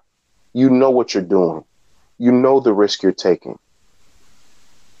far, you know what you're doing. You know the risk you're taking.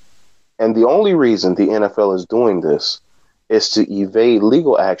 And the only reason the NFL is doing this is to evade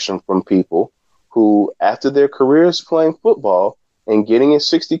legal action from people who, after their careers playing football and getting in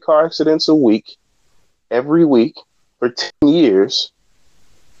 60 car accidents every week for 10 years,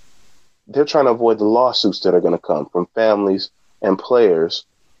 they're trying to avoid the lawsuits that are going to come from families and players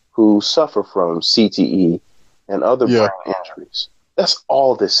who suffer from CTE and other brain injuries. That's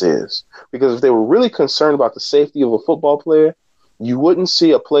all this is. Because if they were really concerned about the safety of a football player, you wouldn't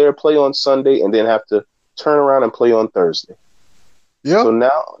see a player play on Sunday and then have to turn around and play on Thursday. Yep.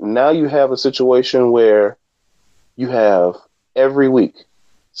 So now you have a situation where you have every week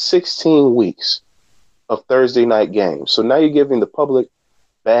 16 weeks of Thursday night games. So now you're giving the public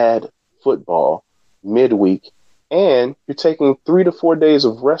bad football midweek, and you're taking 3 to 4 days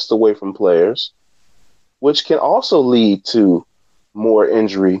of rest away from players, which can also lead to more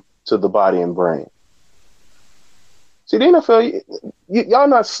injury to the body and brain. See, the NFL, y'all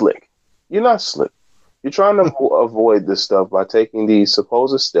not slick. You're not slick. You're trying to avoid this stuff by taking these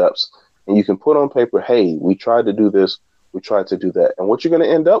supposed steps, and you can put on paper, hey, we tried to do this, we tried to do that. And what you're going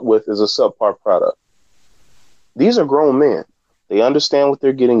to end up with is a subpar product. These are grown men. They understand what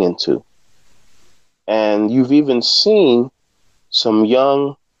they're getting into. And you've even seen some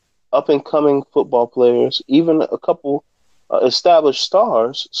young, up-and-coming football players, even a couple established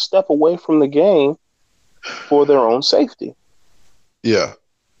stars, step away from the game for their own safety. Yeah.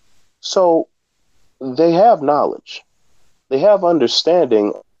 So they have knowledge. They have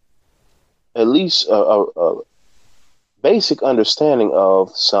understanding, at least a basic understanding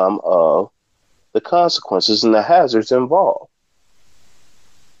of some of the consequences and the hazards involved.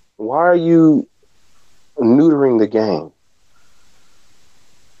 Why are you neutering the game?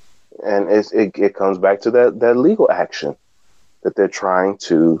 And it comes back to that legal action that they're trying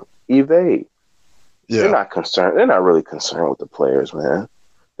to evade. Yeah. They're not concerned. They're not really concerned with the players, man.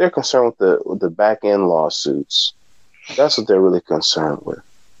 They're concerned with the back end lawsuits. That's what they're really concerned with.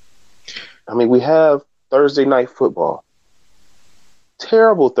 I mean, we have Thursday night football.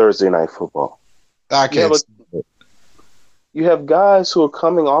 Terrible Thursday night football. I can't. You have guys who are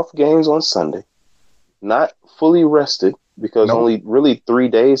coming off games on Sunday, not fully rested because only really 3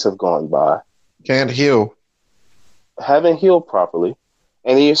 days have gone by. Can't heal. Haven't healed properly.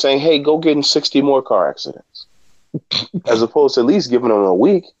 And then you're saying, hey, go get in 60 more car accidents. As opposed to at least giving them a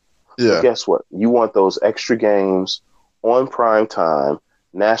week. Yeah. But guess what? You want those extra games on prime time,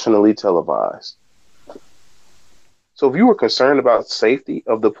 nationally televised. So if you were concerned about safety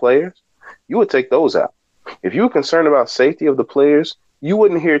of the players, you would take those out. If you were concerned about safety of the players, you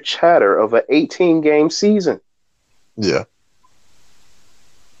wouldn't hear chatter of an 18-game season. Yeah.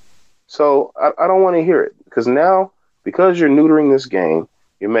 So I don't want to hear it because now, because you're neutering this game,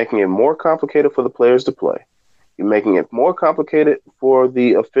 you're making it more complicated for the players to play. You're making it more complicated for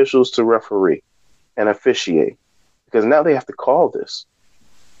the officials to referee and officiate because now they have to call this.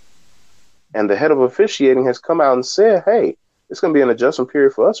 And the head of officiating has come out and said, hey, it's going to be an adjustment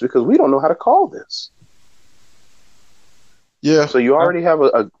period for us because we don't know how to call this. Yeah. So you already have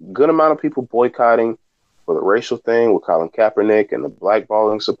a good amount of people boycotting for the racial thing with Colin Kaepernick and the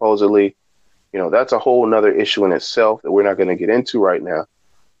blackballing supposedly. You know, that's a whole nother issue in itself that we're not going to get into right now.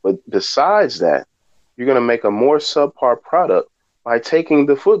 But besides that, you're going to make a more subpar product by taking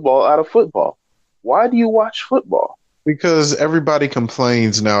the football out of football. Why do you watch football? Because everybody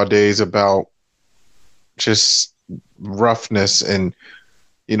complains nowadays about just roughness and,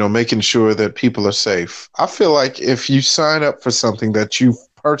 you know, making sure that people are safe. I feel like if you sign up for something that you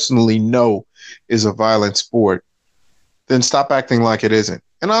personally know is a violent sport, then stop acting like it isn't.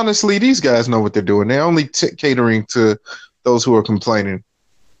 And honestly, these guys know what they're doing. They're only catering to those who are complaining.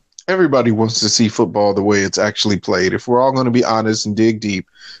 Everybody wants to see football the way it's actually played. If we're all going to be honest and dig deep,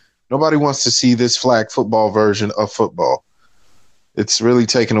 nobody wants to see this flag football version of football. It's really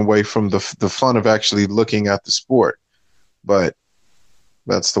taken away from the fun of actually looking at the sport. But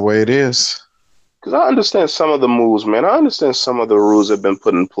that's the way it is. Because I understand some of the moves, man. I understand some of the rules that have been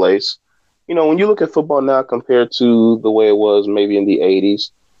put in place. You know, when you look at football now compared to the way it was maybe in the 80s,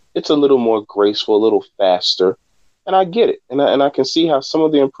 it's a little more graceful, a little faster. And I get it. And I can see how some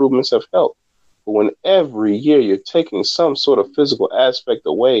of the improvements have helped. But when every year you're taking some sort of physical aspect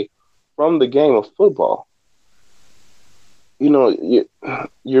away from the game of football, you know,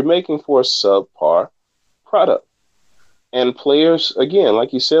 you're making for a subpar product. And players, again,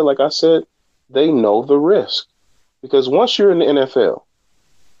 like you said, like I said, they know the risk. Because once you're in the NFL,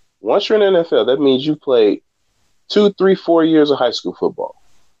 that means you played 2, 3, 4 years of high school football.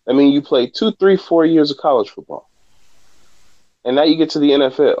 That means you played 2, 3, 4 years of college football. And now you get to the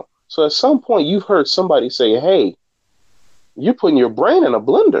NFL. So at some point you've heard somebody say, hey, you're putting your brain in a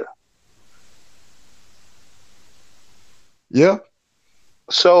blender. Yeah.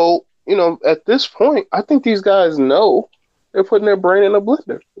 So, you know, at this point, I think these guys know they're putting their brain in a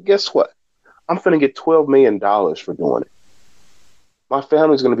blender. But guess what? I'm going to get $12 million for doing it. My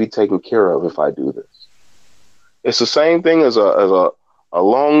family's going to be taken care of if I do this. It's the same thing as a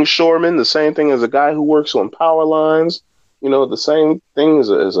longshoreman, the same thing as a guy who works on power lines. The same thing as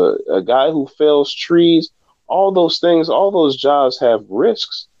a guy who fells trees. All those things, all those jobs have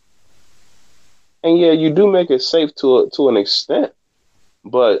risks. And yeah, you do make it safe to an extent.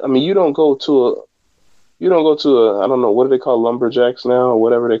 But I mean, you don't go to a I don't know, what do they call lumberjacks now or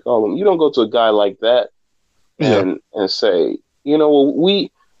whatever they call them. You don't go to a guy like that and say, well,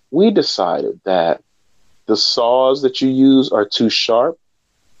 we decided that the saws that you use are too sharp,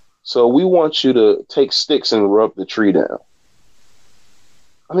 so we want you to take sticks and rub the tree down.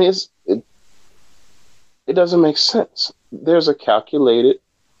 I mean, it doesn't make sense. There's a calculated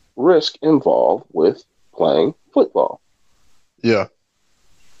risk involved with playing football. Yeah.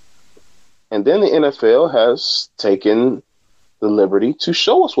 And then the NFL has taken the liberty to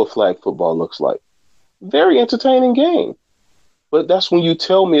show us what flag football looks like. Very entertaining game. But that's when you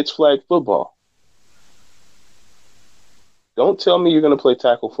tell me it's flag football. Don't tell me you're going to play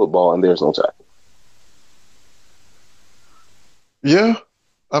tackle football and there's no tackle. Yeah.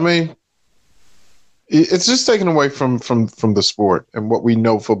 I mean, it's just taken away from the sport and what we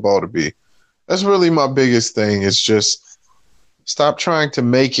know football to be. That's really my biggest thing, is just stop trying to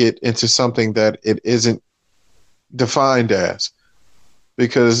make it into something that it isn't defined as.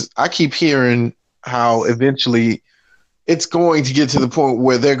 Because I keep hearing how eventually it's going to get to the point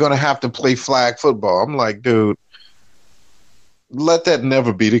where they're going to have to play flag football. I'm like, dude, let that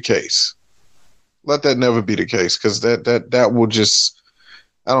never be the case. Let that never be the case, because that will just,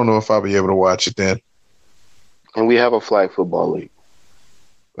 I don't know if I'll be able to watch it then. And we have a flag football league.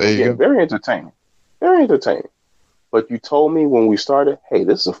 There you go. Very entertaining. Very entertaining. But you told me when we started, hey,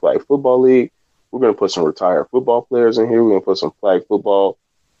 this is a flag football league. We're going to put some retired football players in here. We're going to put some flag football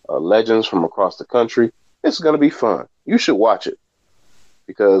legends from across the country. This is going to be fun. You should watch it,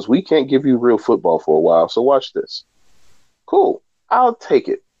 because we can't give you real football for a while. So watch this. Cool. I'll take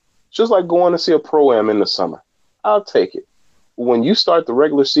it. Just like going to see a pro-am in the summer. I'll take it. When you start the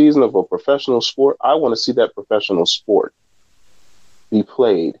regular season of a professional sport, I want to see that professional sport be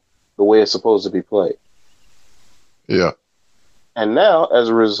played the way it's supposed to be played. Yeah. And now, as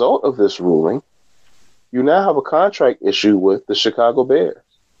a result of this ruling, you now have a contract issue with the Chicago Bears,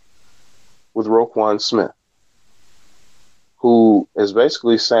 with Roquan Smith, who is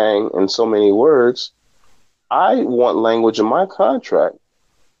basically saying in so many words, I want language in my contract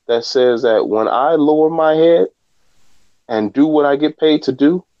that says that when I lower my head and do what I get paid to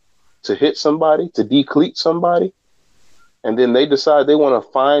do, to hit somebody, to decleat somebody, and then they decide they want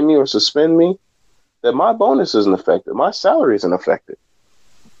to fine me or suspend me, that my bonus isn't affected, my salary isn't affected.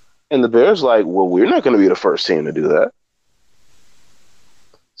 And the Bears like, well, we're not going to be the first team to do that.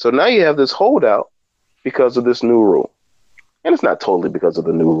 So now you have this holdout because of this new rule. And it's not totally because of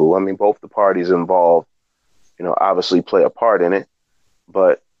the new rule. I mean, both the parties involved, obviously play a part in it,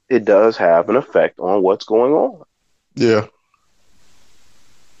 but it does have an effect on what's going on. Yeah.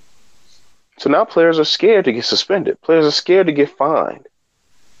 So now players are scared to get suspended. Players are scared to get fined.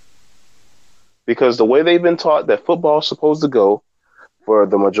 Because the way they've been taught that football is supposed to go for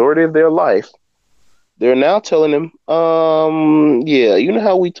the majority of their life, they're now telling them, yeah, you know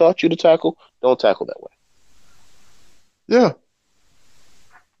how we taught you to tackle? Don't tackle that way. Yeah.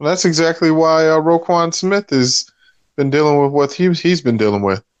 Well, that's exactly why Roquan Smith has been dealing with what he's been dealing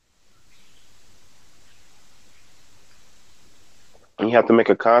with. And you have to make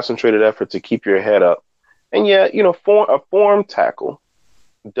a concentrated effort to keep your head up. And yeah, a form tackle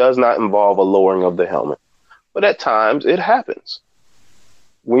does not involve a lowering of the helmet. But at times it happens.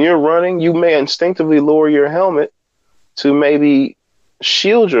 When you're running, you may instinctively lower your helmet to maybe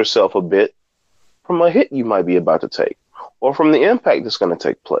shield yourself a bit from a hit you might be about to take, or from the impact that's going to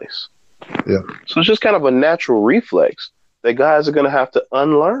take place. Yeah. So it's just kind of a natural reflex that guys are going to have to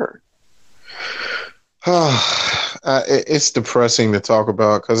unlearn. It's depressing to talk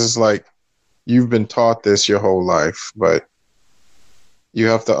about, because it's like you've been taught this your whole life, but you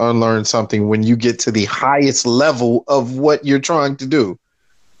have to unlearn something when you get to the highest level of what you're trying to do.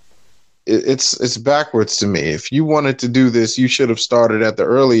 It's backwards to me. If you wanted to do this, you should have started at the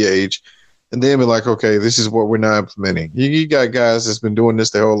early age and then be like, okay, this is what we're now implementing. You got guys that's been doing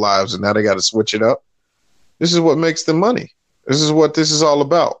this their whole lives, and now they got to switch it up. This is what makes them money. This is what this is all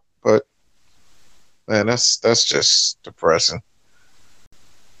about. But man, that's just depressing.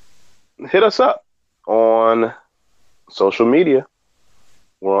 Hit us up on social media.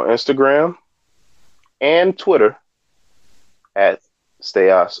 We're on Instagram and Twitter at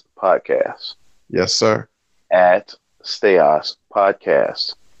Stayos Podcast. Yes, sir. At Stayos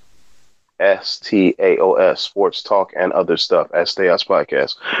Podcast. STAOS, Sports Talk and Other Stuff at Stayos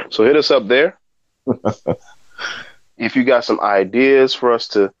Podcast. So hit us up there. If you got some ideas for us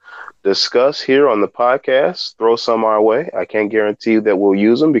to discuss here on the podcast, throw some our way. I can't guarantee that we'll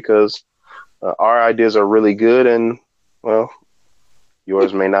use them because our ideas are really good, and well,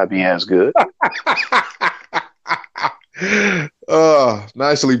 yours may not be as good. Oh,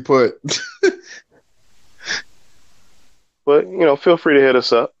 nicely put. But feel free to hit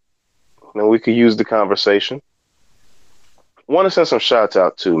us up. We could use the conversation. Want to send some shouts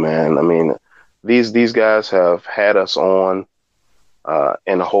out too, man. I mean, these guys have had us on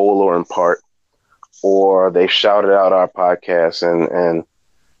in whole or in part, or they shouted out our podcast, and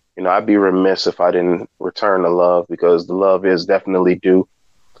I'd be remiss if I didn't return the love, because the love is definitely due.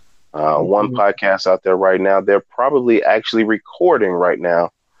 One podcast out there right now, they're probably actually recording right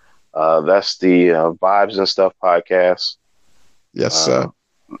now. That's the Vibes and Stuff podcast. Yes, sir.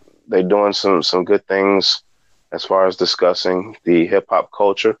 They're doing some good things as far as discussing the hip hop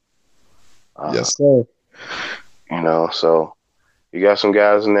culture. Yes, sir. So you got some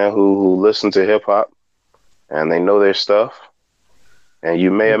guys in there who listen to hip hop and they know their stuff. And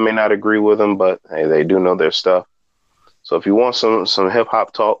you may or may not agree with them, but hey, they do know their stuff. So if you want some hip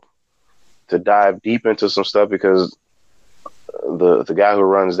hop talk, to dive deep into some stuff, because the guy who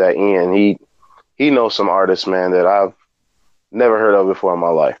runs that in, he knows some artists, man, that I've never heard of before in my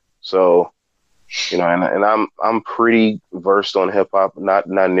life. So, and I'm pretty versed on hip hop, not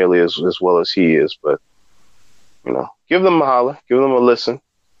nearly as well as he is, but give them a holler, give them a listen.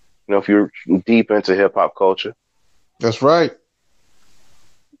 If you're deep into hip hop culture. That's right.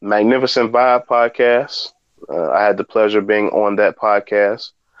 Magnificent Vibe podcast. I had the pleasure of being on that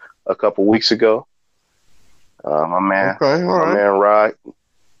podcast a couple weeks ago. My man Rod,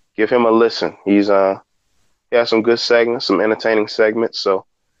 give him a listen. He has some good segments, some entertaining segments. So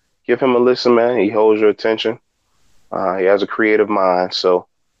give him a listen, man. He holds your attention. He has a creative mind. So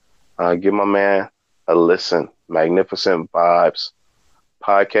give my man a listen. Magnificent Vibes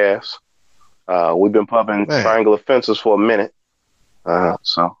podcast. We've been pumping Triangle Offenses for a minute.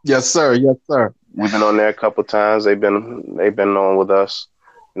 So yes, sir. Yes, sir. We've been on there a couple of times. They've been on with us.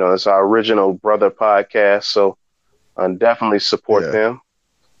 It's our original brother podcast. So definitely support them.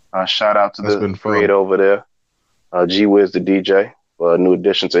 Shout out to the creator over there, G Wiz the DJ, a new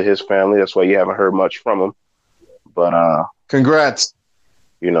addition to his family. That's why you haven't heard much from him. But congrats.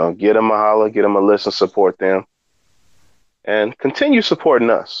 Get them a holler, get them a listen, support them, and continue supporting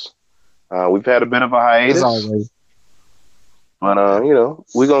us. We've had a bit of a hiatus, but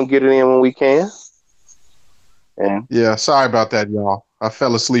we're gonna get it in when we can. And yeah, sorry about that, y'all. I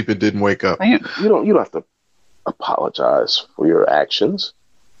fell asleep and didn't wake up. You don't have to apologize for your actions.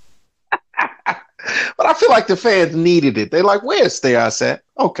 But I feel like the fans needed it. They're like, "Where's Theos at?"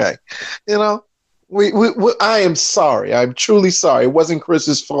 Okay, we I am sorry. I'm truly sorry. It wasn't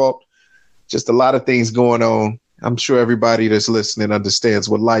Chris's fault. Just a lot of things going on. I'm sure everybody that's listening understands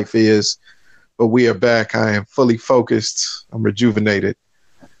what life is. But we are back. I am fully focused. I'm rejuvenated.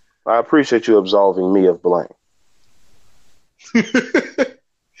 I appreciate you absolving me of blame.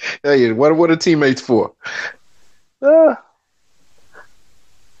 Hey, what are teammates for?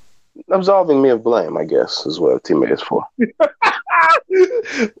 Absolving me of blame, I guess, is what a teammate is for.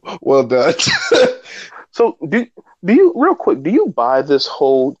 Well done. So, do you, real quick, do you buy this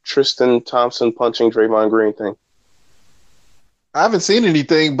whole Tristan Thompson punching Draymond Green thing? I haven't seen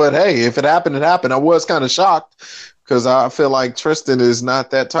anything, but hey, if it happened, it happened. I was kind of shocked because I feel like Tristan is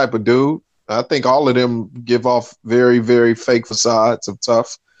not that type of dude. I think all of them give off very, very fake facades of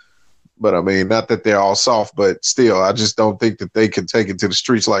tough. But, I mean, not that they're all soft, but still, I just don't think that they can take it to the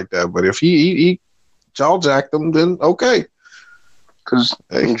streets like that. But if he jaw-jacked them, then okay. Because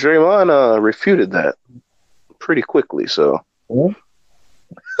Draymond refuted that pretty quickly, so.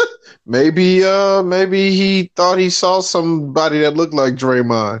 Maybe he thought he saw somebody that looked like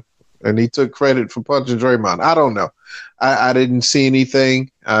Draymond, and he took credit for punching Draymond. I don't know. I didn't see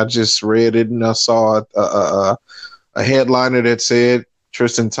anything. I just read it, and I saw a headliner that said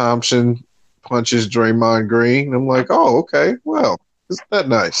Tristan Thompson punches Draymond Green. I'm like, oh, okay. Well, isn't that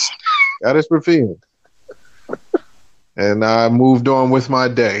nice? Got his revenge. And I moved on with my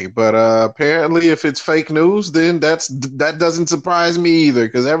day. But apparently, if it's fake news, then that doesn't surprise me either,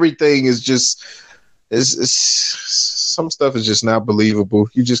 because everything is just some stuff is just not believable.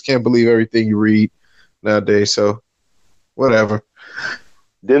 You just can't believe everything you read nowadays. So, whatever.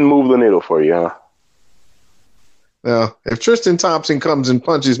 Didn't move the needle for you, huh? Now, if Tristan Thompson comes and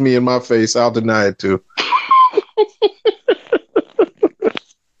punches me in my face, I'll deny it too.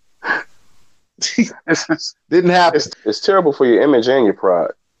 Didn't happen. It's terrible for your image and your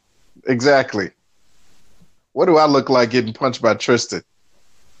pride. Exactly. What do I look like getting punched by Tristan?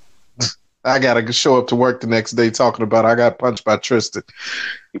 I gotta show up to work the next day talking about I got punched by Tristan.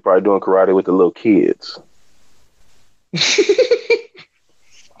 He probably doing karate with the little kids.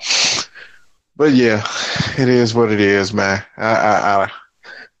 But yeah, it is what it is, man. I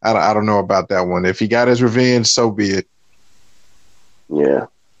don't know about that one. If he got his revenge, so be it. Yeah,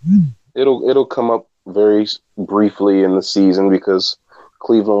 it'll come up very briefly in the season because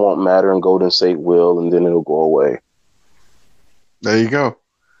Cleveland won't matter and Golden State will, and then it'll go away. There you go.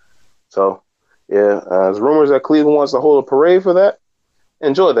 So, yeah, there's rumors that Cleveland wants to hold a parade for that.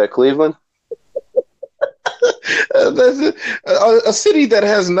 Enjoy that, Cleveland. A city that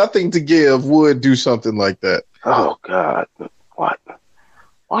has nothing to give would do something like that. Oh, God. What?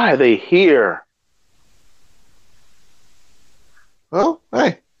 Why are they here? Well,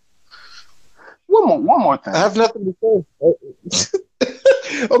 hey. One more thing. I have nothing to say.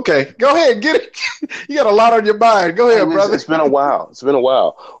 Okay, go ahead. Get it. You got a lot on your mind. Go ahead, brother. It's been a while.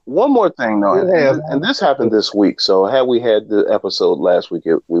 One more thing, though, and this happened this week. So had we had the episode last week,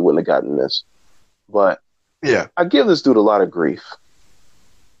 we wouldn't have gotten this. But yeah, I give this dude a lot of grief,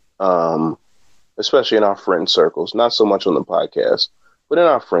 especially in our friend circles. Not so much on the podcast, but in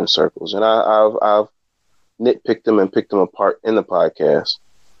our friend circles. And I've nitpicked him and picked him apart in the podcast.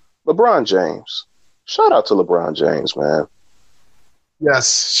 LeBron James. Shout out to LeBron James, man.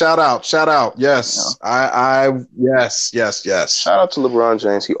 Yes, shout out. Yes, yeah. Yes. Shout out to LeBron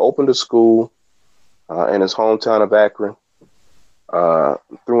James. He opened a school in his hometown of Akron.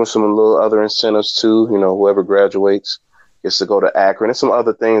 Threw in some little other incentives too. You know, whoever graduates gets to go to Akron. And some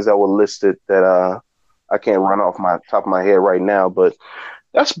other things that were listed that I can't run off my top of my head right now, but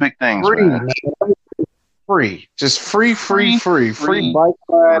that's big things, man. Free, just free bike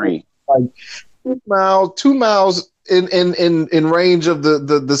ride. Like 2 miles in range of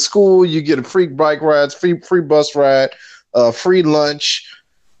the school. You get a free bike rides, free bus ride, free lunch.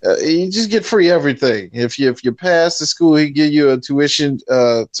 You just get free everything. If you pass the school, he give you a tuition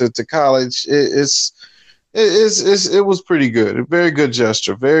to college. It was pretty good. A very good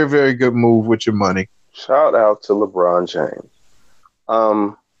gesture. Very, very good move with your money. Shout out to LeBron James.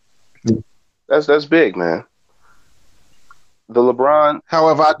 That's big, man. The LeBron.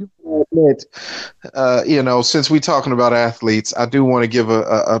 However, I do admit, since we're talking about athletes, I do want to give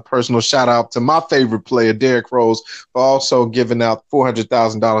a personal shout out to my favorite player, Derrick Rose, for also giving out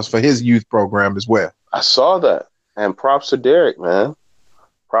 $400,000 for his youth program as well. I saw that, and props to Derrick, man.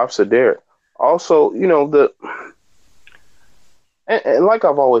 Props to Derrick. Also, and like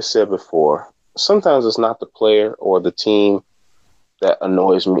I've always said before, sometimes it's not the player or the team that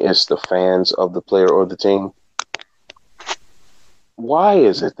annoys me; it's the fans of the player or the team. Why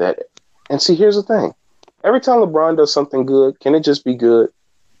is it that? And see, here's the thing. Every time LeBron does something good, can it just be good?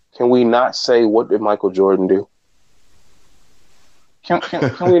 Can we not say, what did Michael Jordan do? Can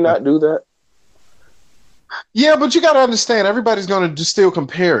we not do that? Yeah, but you got to understand, everybody's going to still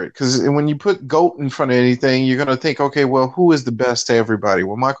compare it, because when you put GOAT in front of anything, you're going to think, okay, well, who is the best to everybody?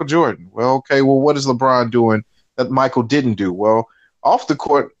 Well, Michael Jordan. Well, okay, well, what is LeBron doing that Michael didn't do? Well, off the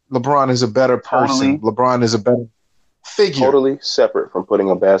court, LeBron is a better person. LeBron is a better figure. Totally separate from putting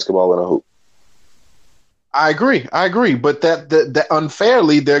a basketball in a hoop. I agree. But that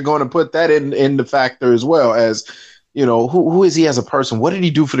unfairly, they're going to put that in the factor as well as, who is he as a person? What did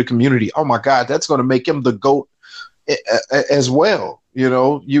he do for the community? Oh my God, that's going to make him the GOAT as well.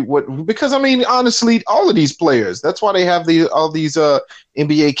 Because I mean, honestly, all of these players, that's why they have all these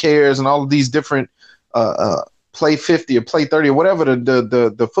NBA cares and all of these different play 50 or play 30 or whatever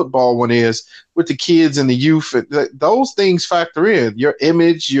the football one is with the kids and the youth. Those things factor in your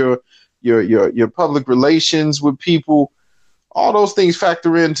image, your public relations with people. All those things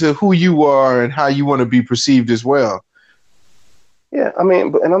factor into who you are and how you want to be perceived as well. Yeah, I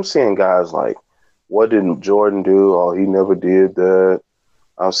mean, and I'm seeing guys like, what did Jordan do? Oh, he never did that.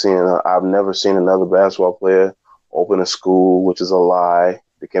 I've never seen another basketball player open a school, which is a lie.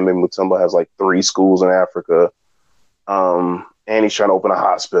 Dikembe Mutombo has like 3 schools in Africa. And he's trying to open a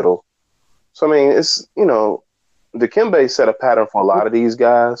hospital. So, I mean, it's, Dikembe set a pattern for a lot of these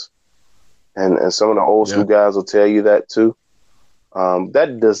guys. And some of the old school guys will tell you that too.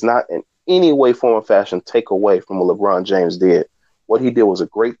 That does not in any way, form, or fashion take away from what LeBron James did. What he did was a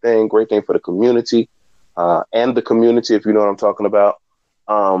great thing for the community and the community, if you know what I'm talking about.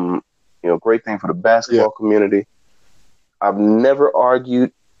 Great thing for the basketball community. I've never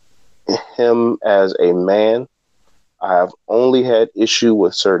argued him as a man. I have only had issue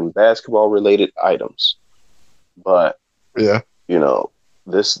with certain basketball-related items. But, this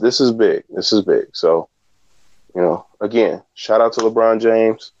is big. This is big. So, again, shout out to LeBron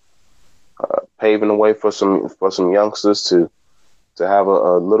James, paving the way for some youngsters to to have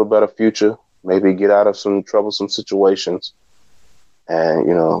a little better future, maybe get out of some troublesome situations. And,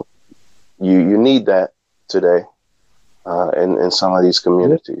 you need that today in some of these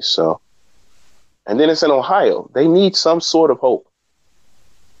communities. So, and then it's in Ohio. They need some sort of hope.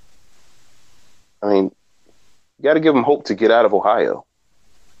 I mean, you got to give them hope to get out of Ohio.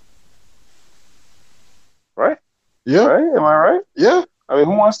 Right? Yeah. Right? Am I right? Yeah. I mean,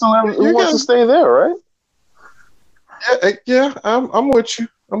 who wants to live? Who wants to stay there, right? Yeah. I'm with you.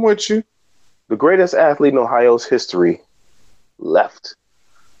 The greatest athlete in Ohio's history left.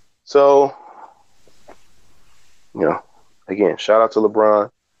 So, again, shout out to LeBron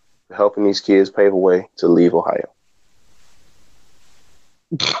for helping these kids pave a way to leave Ohio.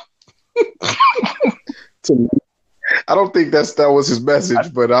 I don't think that was his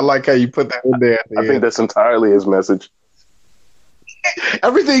message, but I like how you put that in there. I think that's entirely his message.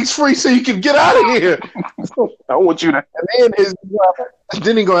 Everything's free, so you can get out of here. I want you to. And then he's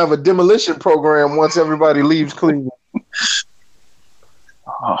gonna have a demolition program once everybody leaves Cleveland.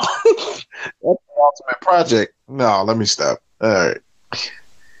 Oh. That's the ultimate project. No, let me stop. All right.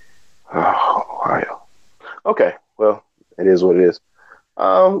 Oh, Ohio. Okay, well, it is what it is.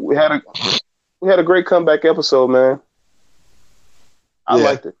 We had a great comeback episode, man. I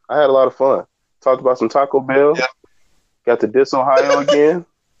liked it. I had a lot of fun. Talked about some Taco Bell. Yeah. Got to diss Ohio again.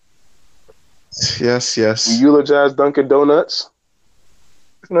 Yes. We eulogized Dunkin' Donuts.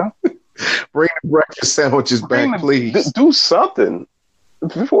 Bring the breakfast sandwiches back, please. Do something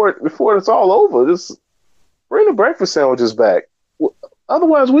before it's all over. Just bring the breakfast sandwiches back.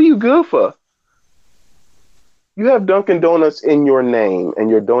 Otherwise, what are you good for? You have Dunkin' Donuts in your name, and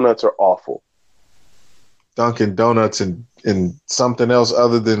your donuts are awful. Dunkin' Donuts and something else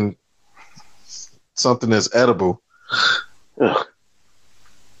other than something that's edible. Ugh.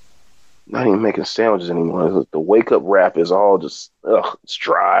 Not even making sandwiches anymore. The wake up wrap is all just it's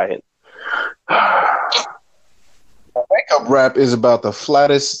dry. The wake up wrap is about the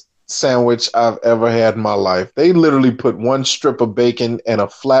flattest sandwich I've ever had in my life. They literally put one strip of bacon and a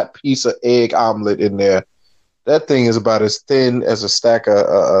flat piece of egg omelet in there. That thing is about as thin as a stack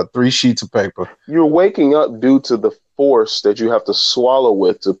of 3 sheets of paper. You're waking up due to the force that you have to swallow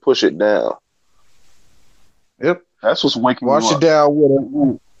with to push it down. Yep. That's what's waking you up. Wash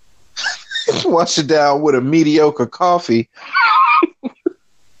it down with a mediocre coffee.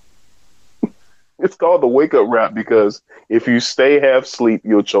 It's called the wake up wrap because if you stay half asleep,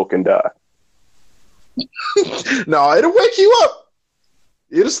 you'll choke and die. No, it'll wake you up.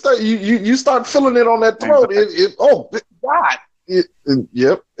 It'll start. You start feeling it on that throat. Exactly. God.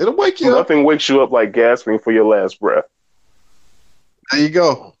 Yep. It'll wake you up. Nothing wakes you up like gasping for your last breath. There you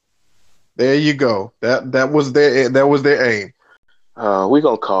go. That was their aim. We're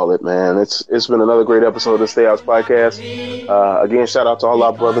gonna call it, man. It's been another great episode of the Stay House Podcast. Again, shout out to All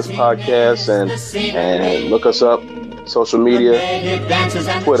Our Brothers Podcast and look us up, social media,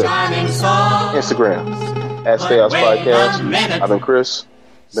 Twitter, Instagram at Stay House Podcast. I've been Chris,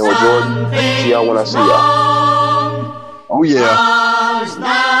 been with Jordan. See y'all when I see y'all. Oh yeah.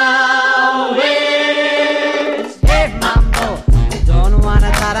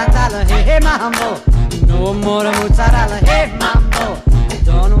 Hey mambo, no more mozzarella. Hey mambo,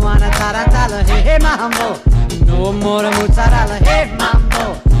 don't wanna tarantella. Hey mambo, no more mozzarella. Hey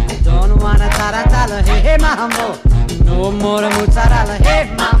mambo, don't wanna tarantella. Hey mambo, no more mozzarella. Hey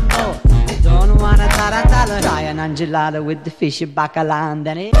mambo, don't wanna tarantella. Try an angelada with the fish bacala and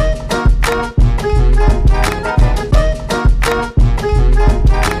then it.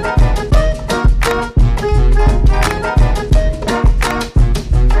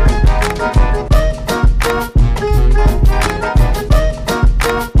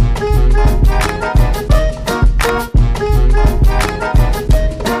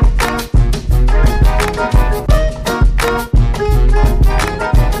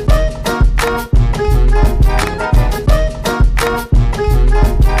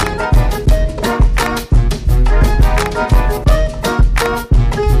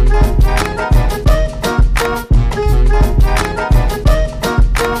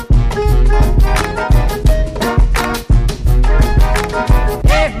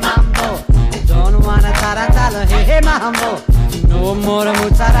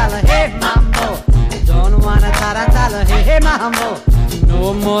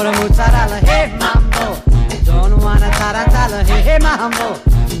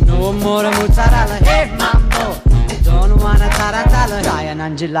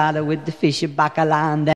 With the fish bacala and